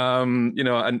fine.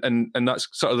 And that's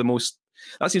sort of the most.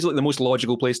 That seems like the most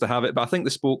logical place to have it. But I think the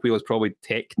spoke wheel is probably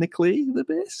technically the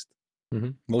best,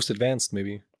 most advanced,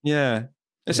 maybe. Yeah,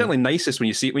 it's certainly nicest when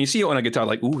you see it on a guitar.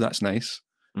 Like, ooh, that's nice.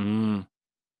 Mm.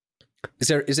 Is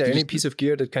there any piece of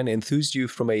gear that kind of enthused you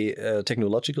from a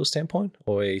technological standpoint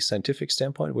or a scientific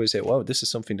standpoint, where you say, "Wow, this is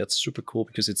something that's super cool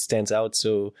because it stands out"?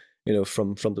 So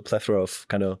from the plethora of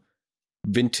kind of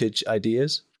vintage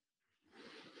ideas.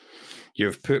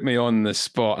 You've put me on the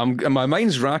spot. My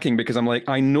mind's racking because I'm like,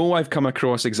 I know I've come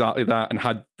across exactly that and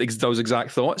had those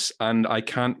exact thoughts, and I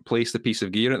can't place the piece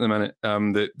of gear at the minute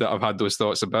that I've had those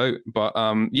thoughts about. But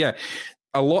yeah,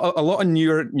 a lot of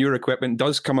newer equipment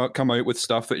does come out with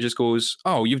stuff that just goes,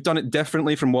 oh, you've done it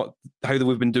differently from how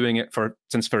we've been doing it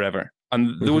since forever.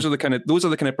 And those are the kind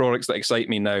of products that excite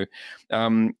me now.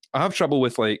 I have trouble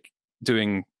with like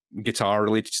doing guitar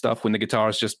related stuff when the guitar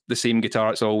is just the same guitar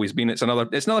it's always been. It's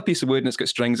another piece of wood and it's got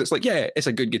strings. It's like, yeah, it's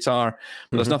a good guitar,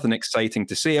 but there's nothing exciting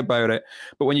to say about it.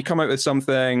 But when you come out with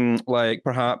something like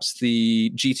perhaps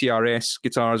the GTRS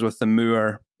guitars with the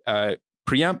Moore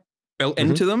preamp built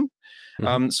into them,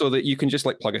 so that you can just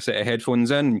like plug a set of headphones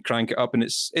in and crank it up, and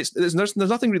there's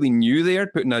nothing really new there,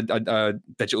 putting a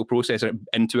digital processor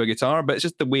into a guitar, but it's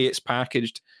just the way it's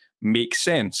packaged makes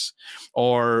sense.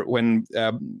 Or when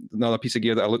another piece of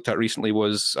gear that I looked at recently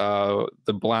was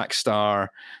the Black Star,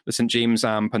 the St. James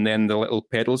amp, and then the little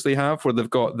pedals they have where they've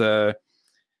got the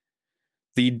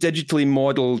digitally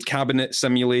modeled cabinet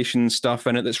simulation stuff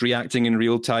in it that's reacting in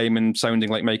real time and sounding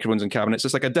like microphones and cabinets.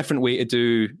 It's like a different way to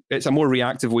do, it's a more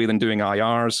reactive way than doing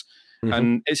IRs.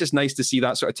 And it's just nice to see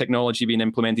that sort of technology being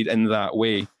implemented in that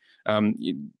way.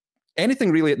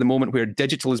 Anything really at the moment where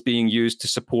digital is being used to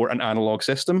support an analog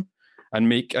system and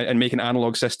make an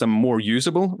analog system more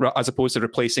usable as opposed to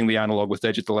replacing the analog with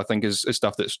digital, I think is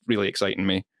stuff that's really exciting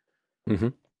me.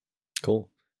 Cool.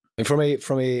 And from a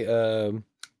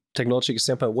technological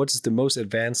standpoint, what is the most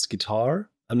advanced guitar?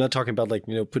 I'm not talking about like,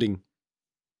 putting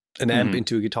an amp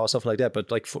into a guitar, stuff like that, but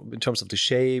like in terms of the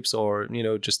shapes or,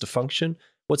 just the function,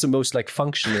 what's the most like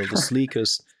functional, the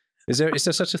sleekest? Is there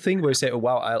such a thing where you say, oh,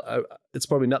 wow, it's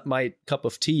probably not my cup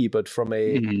of tea, but from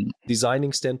a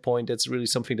designing standpoint, that's really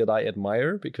something that I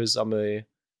admire because I'm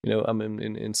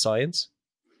in science.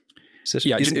 Do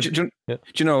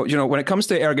you know, when it comes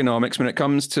to ergonomics, when it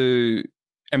comes to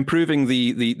improving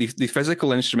the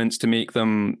physical instruments to make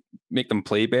them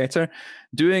play better,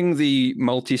 doing the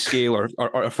multi-scale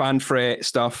or fan fret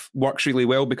stuff works really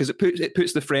well because it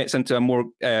puts the frets into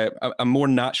a more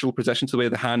natural position to the way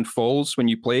the hand falls when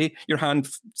you play. Your hand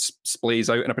splays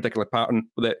out in a particular pattern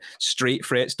that straight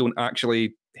frets don't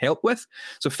actually help with.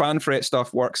 So fan fret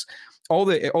stuff works. All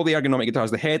the ergonomic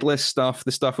guitars, the headless stuff,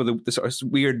 the stuff with the sort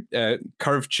of weird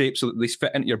curved shape so that they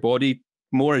fit into your body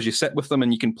more as you sit with them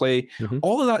and you can play.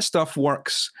 All of that stuff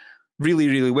works really,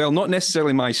 really well. Not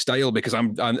necessarily my style because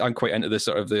I'm quite into the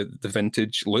sort of the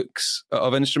vintage looks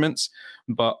of instruments,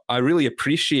 but I really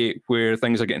appreciate where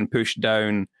things are getting pushed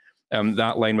down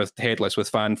that line with headless, with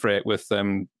fan fret, with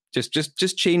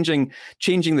just changing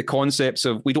the concepts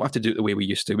of we don't have to do it the way we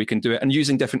used to. We can do it and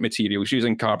using different materials,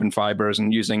 using carbon fibers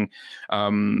and using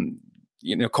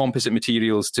composite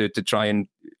materials to try and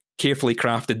carefully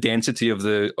craft the density of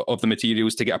the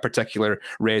materials to get a particular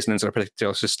resonance or a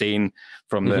particular sustain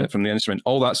from the instrument.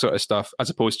 All that sort of stuff,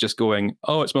 as opposed to just going,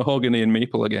 oh, it's mahogany and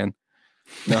maple again.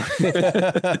 No.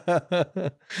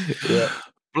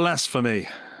 Blasphemy.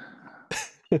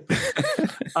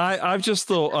 I've just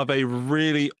thought of a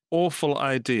really awful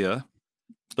idea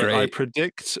that I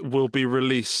predict will be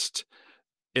released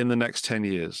in the next 10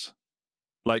 years.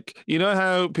 Like, you know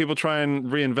how people try and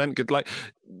reinvent, like,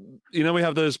 we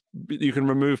have those, you can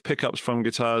remove pickups from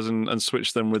guitars and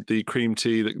switch them with the cream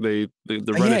tea, the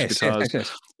reddish guitars.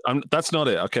 Yes. That's not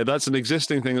it. Okay, that's an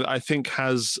existing thing that I think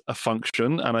has a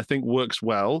function and I think works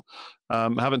well. I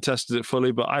haven't tested it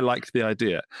fully, but I liked the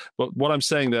idea. But what I'm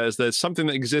saying there is there's something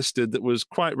that existed that was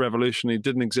quite revolutionary,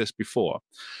 didn't exist before.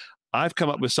 I've come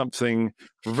up with something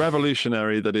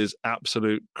revolutionary that is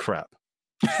absolute crap.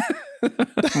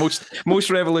 most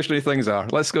revolutionary things are.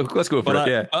 Let's go for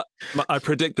it. I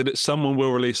predict that someone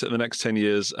will release it in the next 10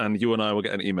 years, and you and I will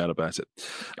get an email about it.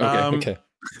 Okay.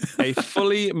 A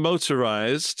fully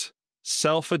motorized,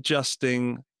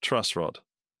 self-adjusting truss rod.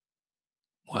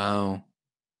 Wow.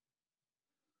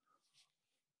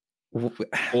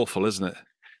 Awful, isn't it?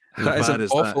 That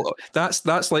is awful.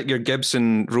 That's like your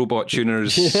Gibson robot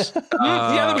tuners.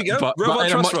 Yeah, there we go. Robot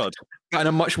truss rod. In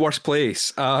a much worse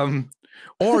place.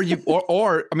 Or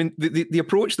I mean, the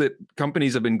approach that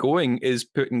companies have been going is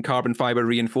putting carbon fiber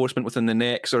reinforcement within the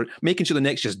necks, or making sure the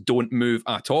necks just don't move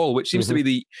at all, which seems to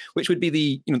be which would be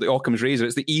the Occam's razor.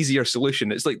 It's the easier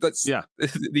solution. It's like the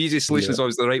easiest solution is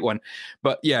always the right one.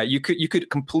 But yeah, you could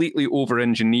completely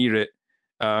over-engineer it.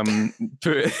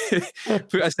 Put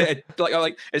a set of,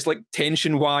 like it's like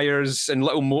tension wires and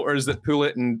little motors that pull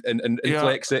it and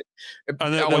flex it,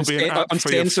 and then there'll be an app on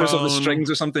for your sensors phone. of the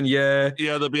strings or something. Yeah,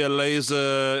 there'll be a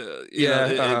laser.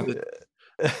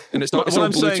 And it's not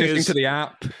Bluetoothing to the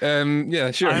app.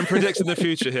 Sure. I'm predicting the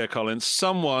future here, Colin.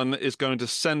 Someone is going to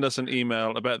send us an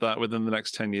email about that within the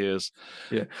next 10 years.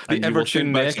 Yeah, the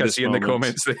Evertune neck I see in the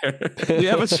comments there. The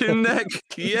Evertune neck,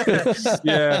 yes.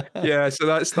 Yeah. So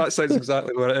that sounds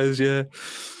exactly what it is. Yeah.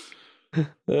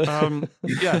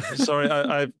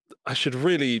 Sorry, I should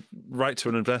really write to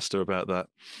an investor about that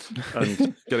and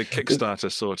get a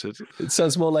Kickstarter sorted. It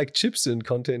sounds more like Chipson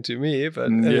content to me, but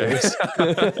anyways.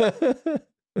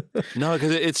 No,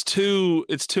 because it's too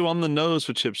on the nose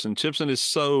for Chipson. Chipson is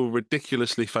so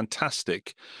ridiculously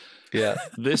fantastic. Yeah.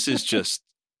 This is just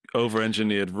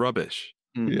over-engineered rubbish.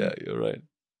 Yeah, you're right.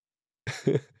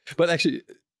 But actually,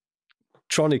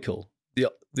 Tronical, the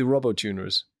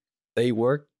RoboTuners, they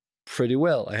work pretty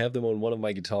well. I have them on one of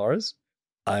my guitars.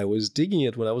 I was digging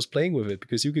it when I was playing with it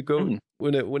because you could go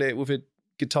with a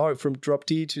guitar from drop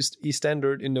D to E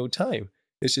standard in no time.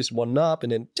 It's just one knob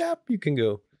and then tap, you can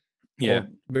go. Yeah.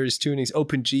 Various tunings,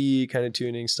 open G kind of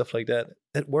tuning, stuff like that.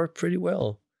 That worked pretty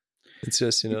well. It's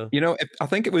just, I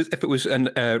think if it was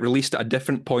released at a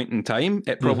different point in time,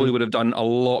 it probably would have done a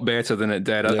lot better than it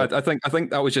did. Yeah. I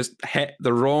think that was just hit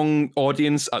the wrong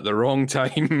audience at the wrong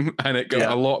time, and it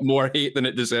got a lot more hate than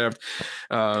it deserved.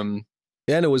 And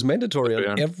it was mandatory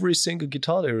on every single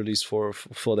guitar they released for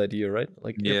that year, right?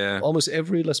 Like almost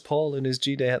every Les Paul in his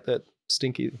G, they had that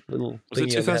stinky little. Was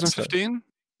it 2015?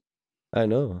 I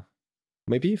know.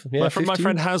 Maybe my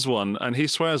friend has one and he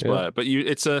swears by it, but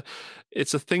it's a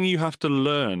thing you have to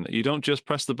learn. You don't just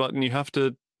press the button, you have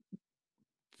to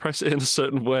press it in a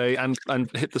certain way and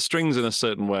hit the strings in a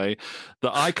certain way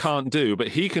that I can't do, but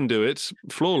he can do it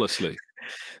flawlessly.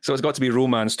 So it's got to be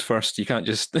romanced first. You can't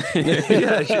just got to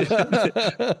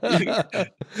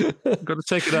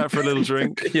take it out for a little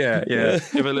drink. Yeah.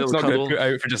 Give it a little it's not cuddle. Going to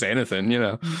put out for just anything,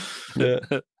 Yeah.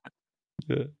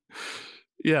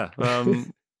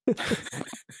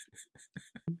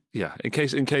 Yeah, in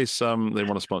case they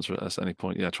want to sponsor us at any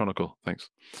point. Yeah, Tronical, thanks.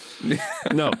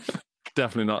 No,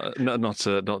 definitely not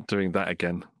doing that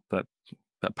again. That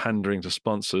pandering to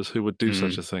sponsors, who would do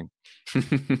such a thing?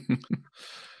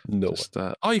 No.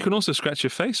 You can also scratch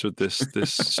your face with this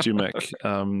StewMech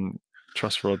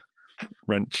truss rod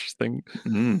wrench thing.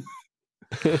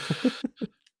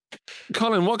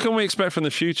 Colin, what can we expect from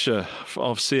the future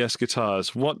of CS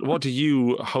Guitars? What do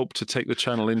you hope to take the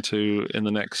channel into in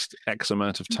the next X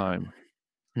amount of time?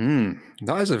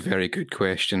 That is a very good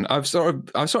question. I've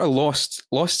sort of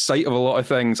lost sight of a lot of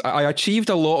things. I achieved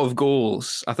a lot of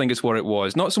goals, I think is what it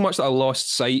was. Not so much that I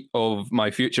lost sight of my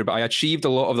future, but I achieved a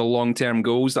lot of the long-term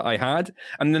goals that I had,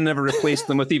 and then never replaced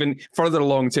them with even further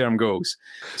long-term goals.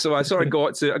 So I sort of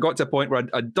got to a point where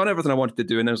I'd done everything I wanted to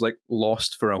do, and I was like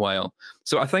lost for a while.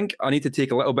 So I think I need to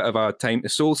take a little bit of a time to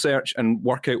soul search and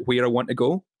work out where I want to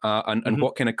go and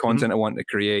what kind of content I want to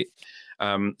create.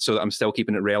 So that I'm still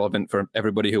keeping it relevant for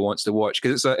everybody who wants to watch,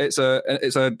 because it's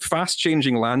a fast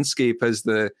changing landscape as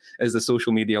the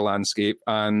social media landscape,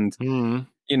 and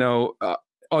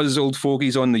us old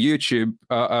fogies on the YouTube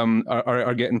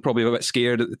are getting probably a bit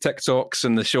scared at the TikToks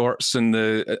and the shorts and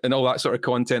all that sort of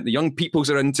content the young peoples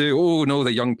are into. Oh no,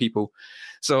 the young people.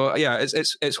 So yeah,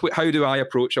 it's how do I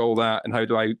approach all that, and how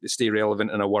do I stay relevant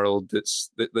in a world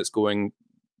that's going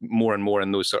more and more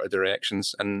in those sort of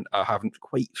directions, and I haven't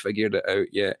quite figured it out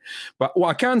yet. But what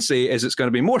I can say is it's going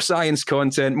to be more science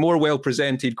content, more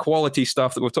well-presented, quality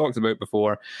stuff that we've talked about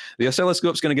before. The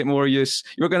oscilloscope's going to get more use.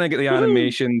 You're going to get the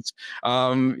animations.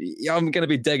 I'm going to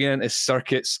be digging into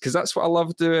circuits because that's what I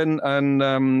love doing. And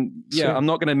I'm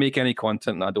not going to make any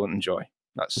content that I don't enjoy.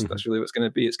 That's really what it's going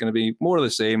to be. It's going to be more of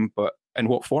the same, but in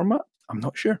what format? I'm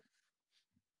not sure.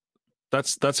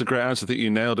 That's a great answer. I think you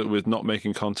nailed it with not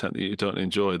making content that you don't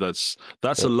enjoy. That's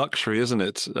a luxury, isn't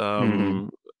it?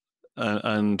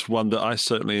 And one that I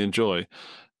certainly enjoy.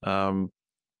 I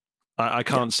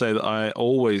can't say that I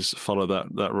always follow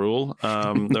that rule.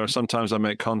 There are sometimes I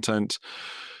make content.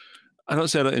 I don't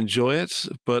say I don't enjoy it,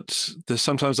 but there's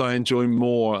sometimes I enjoy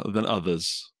more than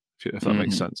others, if that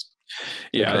makes sense.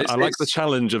 Yeah, I like the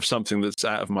challenge of something that's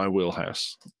out of my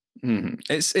wheelhouse.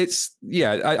 There's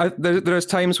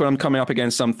times when I'm coming up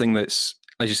against something that's,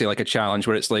 as you say, like a challenge,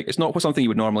 where it's like it's not something you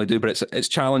would normally do, but it's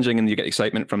challenging and you get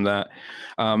excitement from that.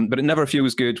 But it never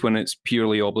feels good when it's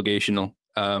purely obligational,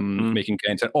 making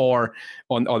content, or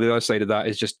on the other side of that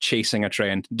is just chasing a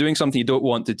trend, doing something you don't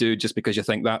want to do just because you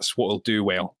think that's what will do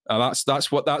well.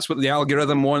 That's what the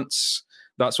algorithm wants.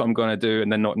 That's what I'm going to do,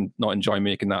 and then not enjoy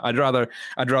making that. I'd rather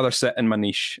sit in my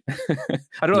niche.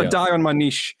 I'd rather die on my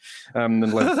niche than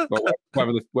live,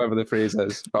 whatever the phrase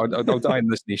is. But I'll die in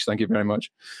this niche. Thank you very much.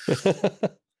 I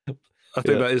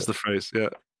think that is the phrase. Yeah,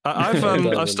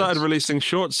 I've started releasing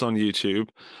shorts on YouTube.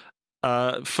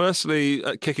 Firstly,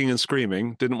 kicking and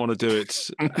screaming. Didn't want to do it.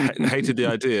 Hated the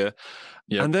idea,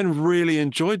 and then really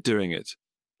enjoyed doing it.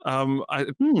 I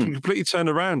completely turned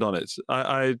around on it.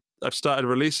 I've started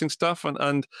releasing stuff,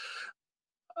 and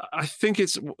I think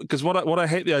it's because what I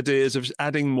hate the idea is of just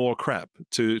adding more crap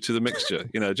to the mixture.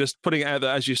 Just putting it out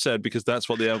there, as you said, because that's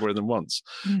what the algorithm wants.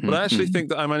 But I actually think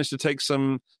that I managed to take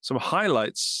some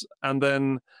highlights and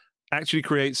then actually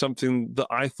create something that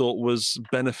I thought was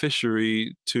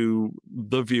beneficiary to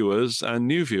the viewers and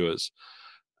new viewers.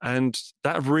 And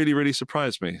that really, really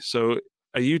surprised me. So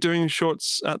are you doing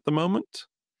shorts at the moment?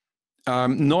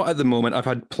 Not at the moment. I've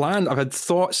had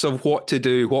thoughts of what to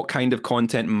do, what kind of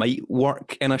content might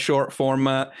work in a short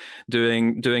format,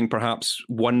 doing perhaps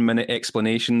 1 minute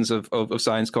explanations of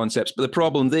science concepts. But the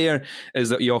problem there is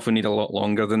that you often need a lot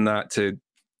longer than that to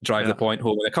drive the point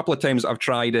home. And a couple of times I've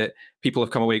tried it, people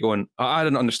have come away going, I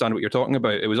didn't understand what you're talking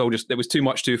about. It was too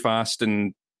much too fast,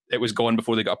 and it was gone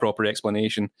before they got a proper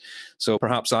explanation. So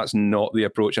perhaps that's not the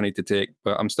approach I need to take,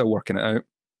 but I'm still working it out.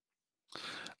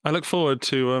 I look forward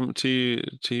to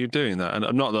you doing that,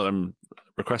 and not that I'm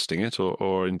requesting it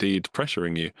or indeed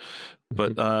pressuring you,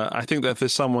 but I think that if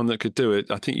there's someone that could do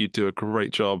it, I think you'd do a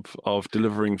great job of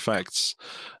delivering facts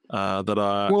that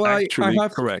are actually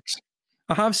correct.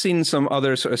 I have seen some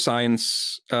other sort of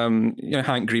science,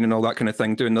 Hank Green and all that kind of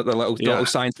thing, doing the little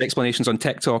science explanations on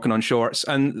TikTok and on Shorts,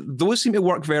 and those seem to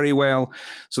work very well.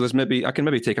 So I can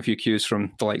maybe take a few cues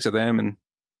from the likes of them and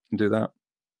do that.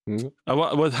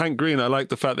 With Hank Green, I like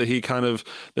the fact that he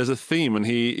there's a theme, and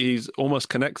he's almost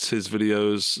connects his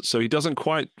videos, so he doesn't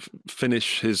quite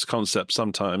finish his concept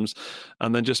sometimes,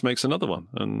 and then just makes another one.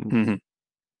 And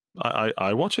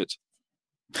I watch it.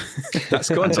 That's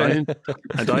content,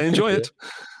 and I enjoy it.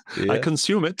 Yeah. I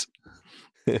consume it.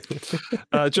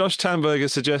 Josh Tamberg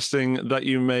is suggesting that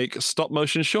you make stop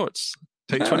motion shorts.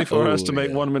 Take 24 hours to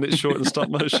make 1 minute short in stop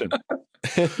motion.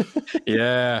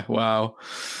 Yeah, wow.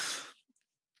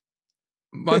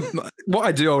 What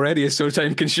I do already is so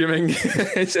time consuming.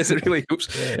 Is it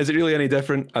really any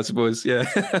different? I suppose, yeah.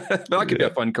 But that could be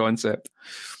a fun concept.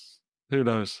 Who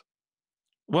knows?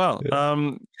 Well,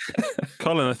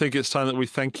 Colin, I think it's time that we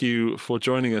thank you for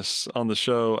joining us on the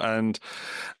show and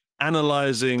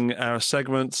analyzing our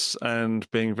segments and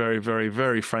being very, very,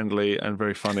 very friendly and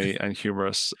very funny and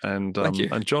humorous and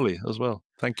jolly as well.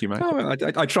 Thank you, mate. Oh,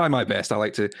 I try my best. I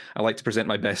like to present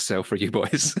my best self for you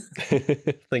boys.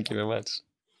 Thank you very much.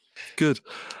 Good.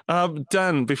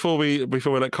 Dan, before we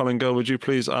let Colin go, would you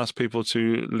please ask people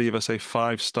to leave us a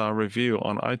 5-star review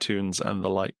on iTunes and the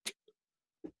like?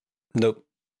 Nope.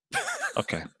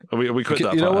 Okay, we quit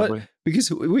that. You know what? Because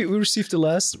we received the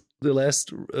last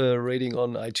rating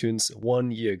on iTunes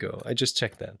 1 year ago. I just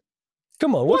checked that.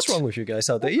 Come on, what's wrong with you guys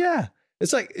out there? Yeah,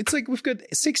 it's like we've got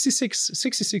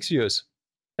 66 years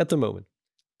at the moment.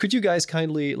 Could you guys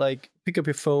kindly pick up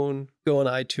your phone, go on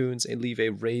iTunes, and leave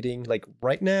a rating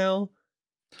right now?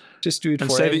 Just do it and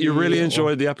for say that you really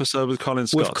enjoyed the episode with Colin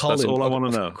Scott. With Colin, that's all I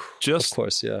want to know. Of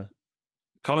course, yeah.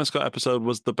 Colin Scott episode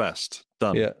was the best.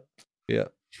 Done. Yeah.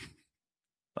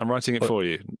 I'm writing it for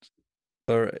you.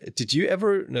 Or did you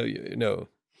ever? No.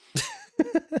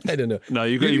 I don't know. No,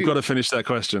 you've got to finish that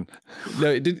question.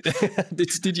 No,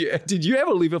 did you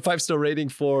ever leave a 5-star rating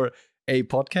for a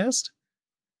podcast?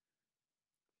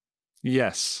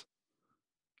 Yes.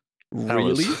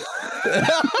 Really?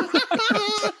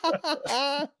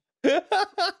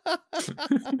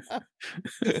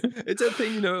 It's a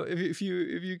thing, if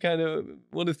you kind of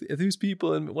want to enthuse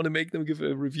people and want to make them give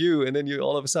a review, and then you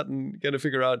all of a sudden kind of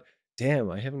figure out,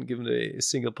 damn, I haven't given a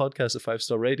single podcast a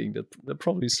 5-star rating. That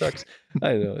probably sucks.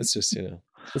 I don't know. It's just,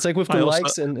 it's like with the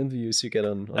likes and views you get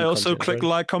on I also content, click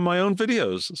like on my own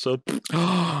videos. So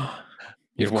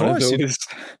you're one of those.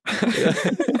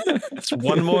 It's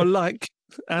one more like,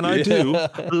 and I do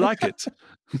like it.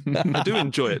 I do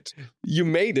enjoy it. You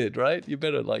made it, right? You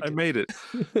better like it. I made it.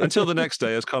 Until the next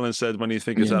day, as Colin said, when you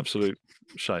think it's absolute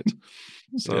shite.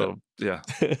 So, yeah.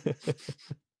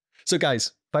 So,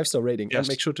 guys, 5-star rating. Yes. And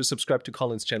make sure to subscribe to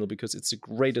Colin's channel because it's the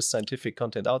greatest scientific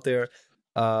content out there.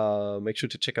 Make sure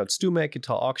to check out StewMac,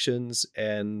 Guitar Auctions.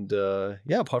 And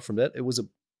apart from that, it was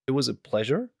a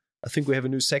pleasure. I think we have a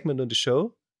new segment on the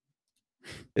show.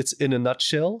 It's In a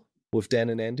Nutshell with Dan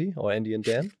and Andy, or Andy and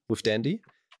Dan with Dandy.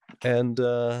 And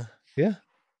that's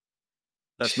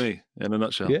me in a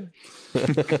nutshell. Yeah.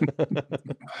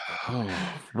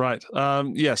 Right.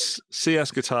 Yes.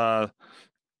 CS Guitar.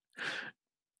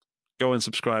 Go and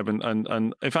subscribe and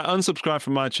in fact unsubscribe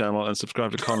from my channel and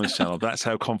subscribe to Colin's channel. That's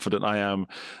how confident I am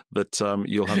that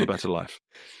you'll have a better life.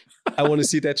 I want to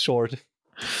see that short.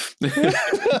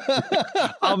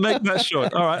 I'll make that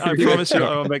short. All right, I promise you,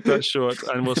 I will make that short,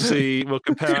 and we'll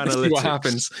compare analytics. See what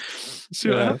happens. See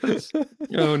what happens.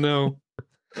 Oh no!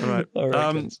 All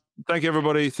right. Thank you,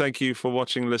 everybody. Thank you for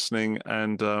watching, listening,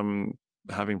 and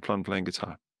having fun playing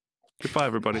guitar. Goodbye,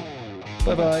 everybody.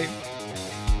 Bye bye.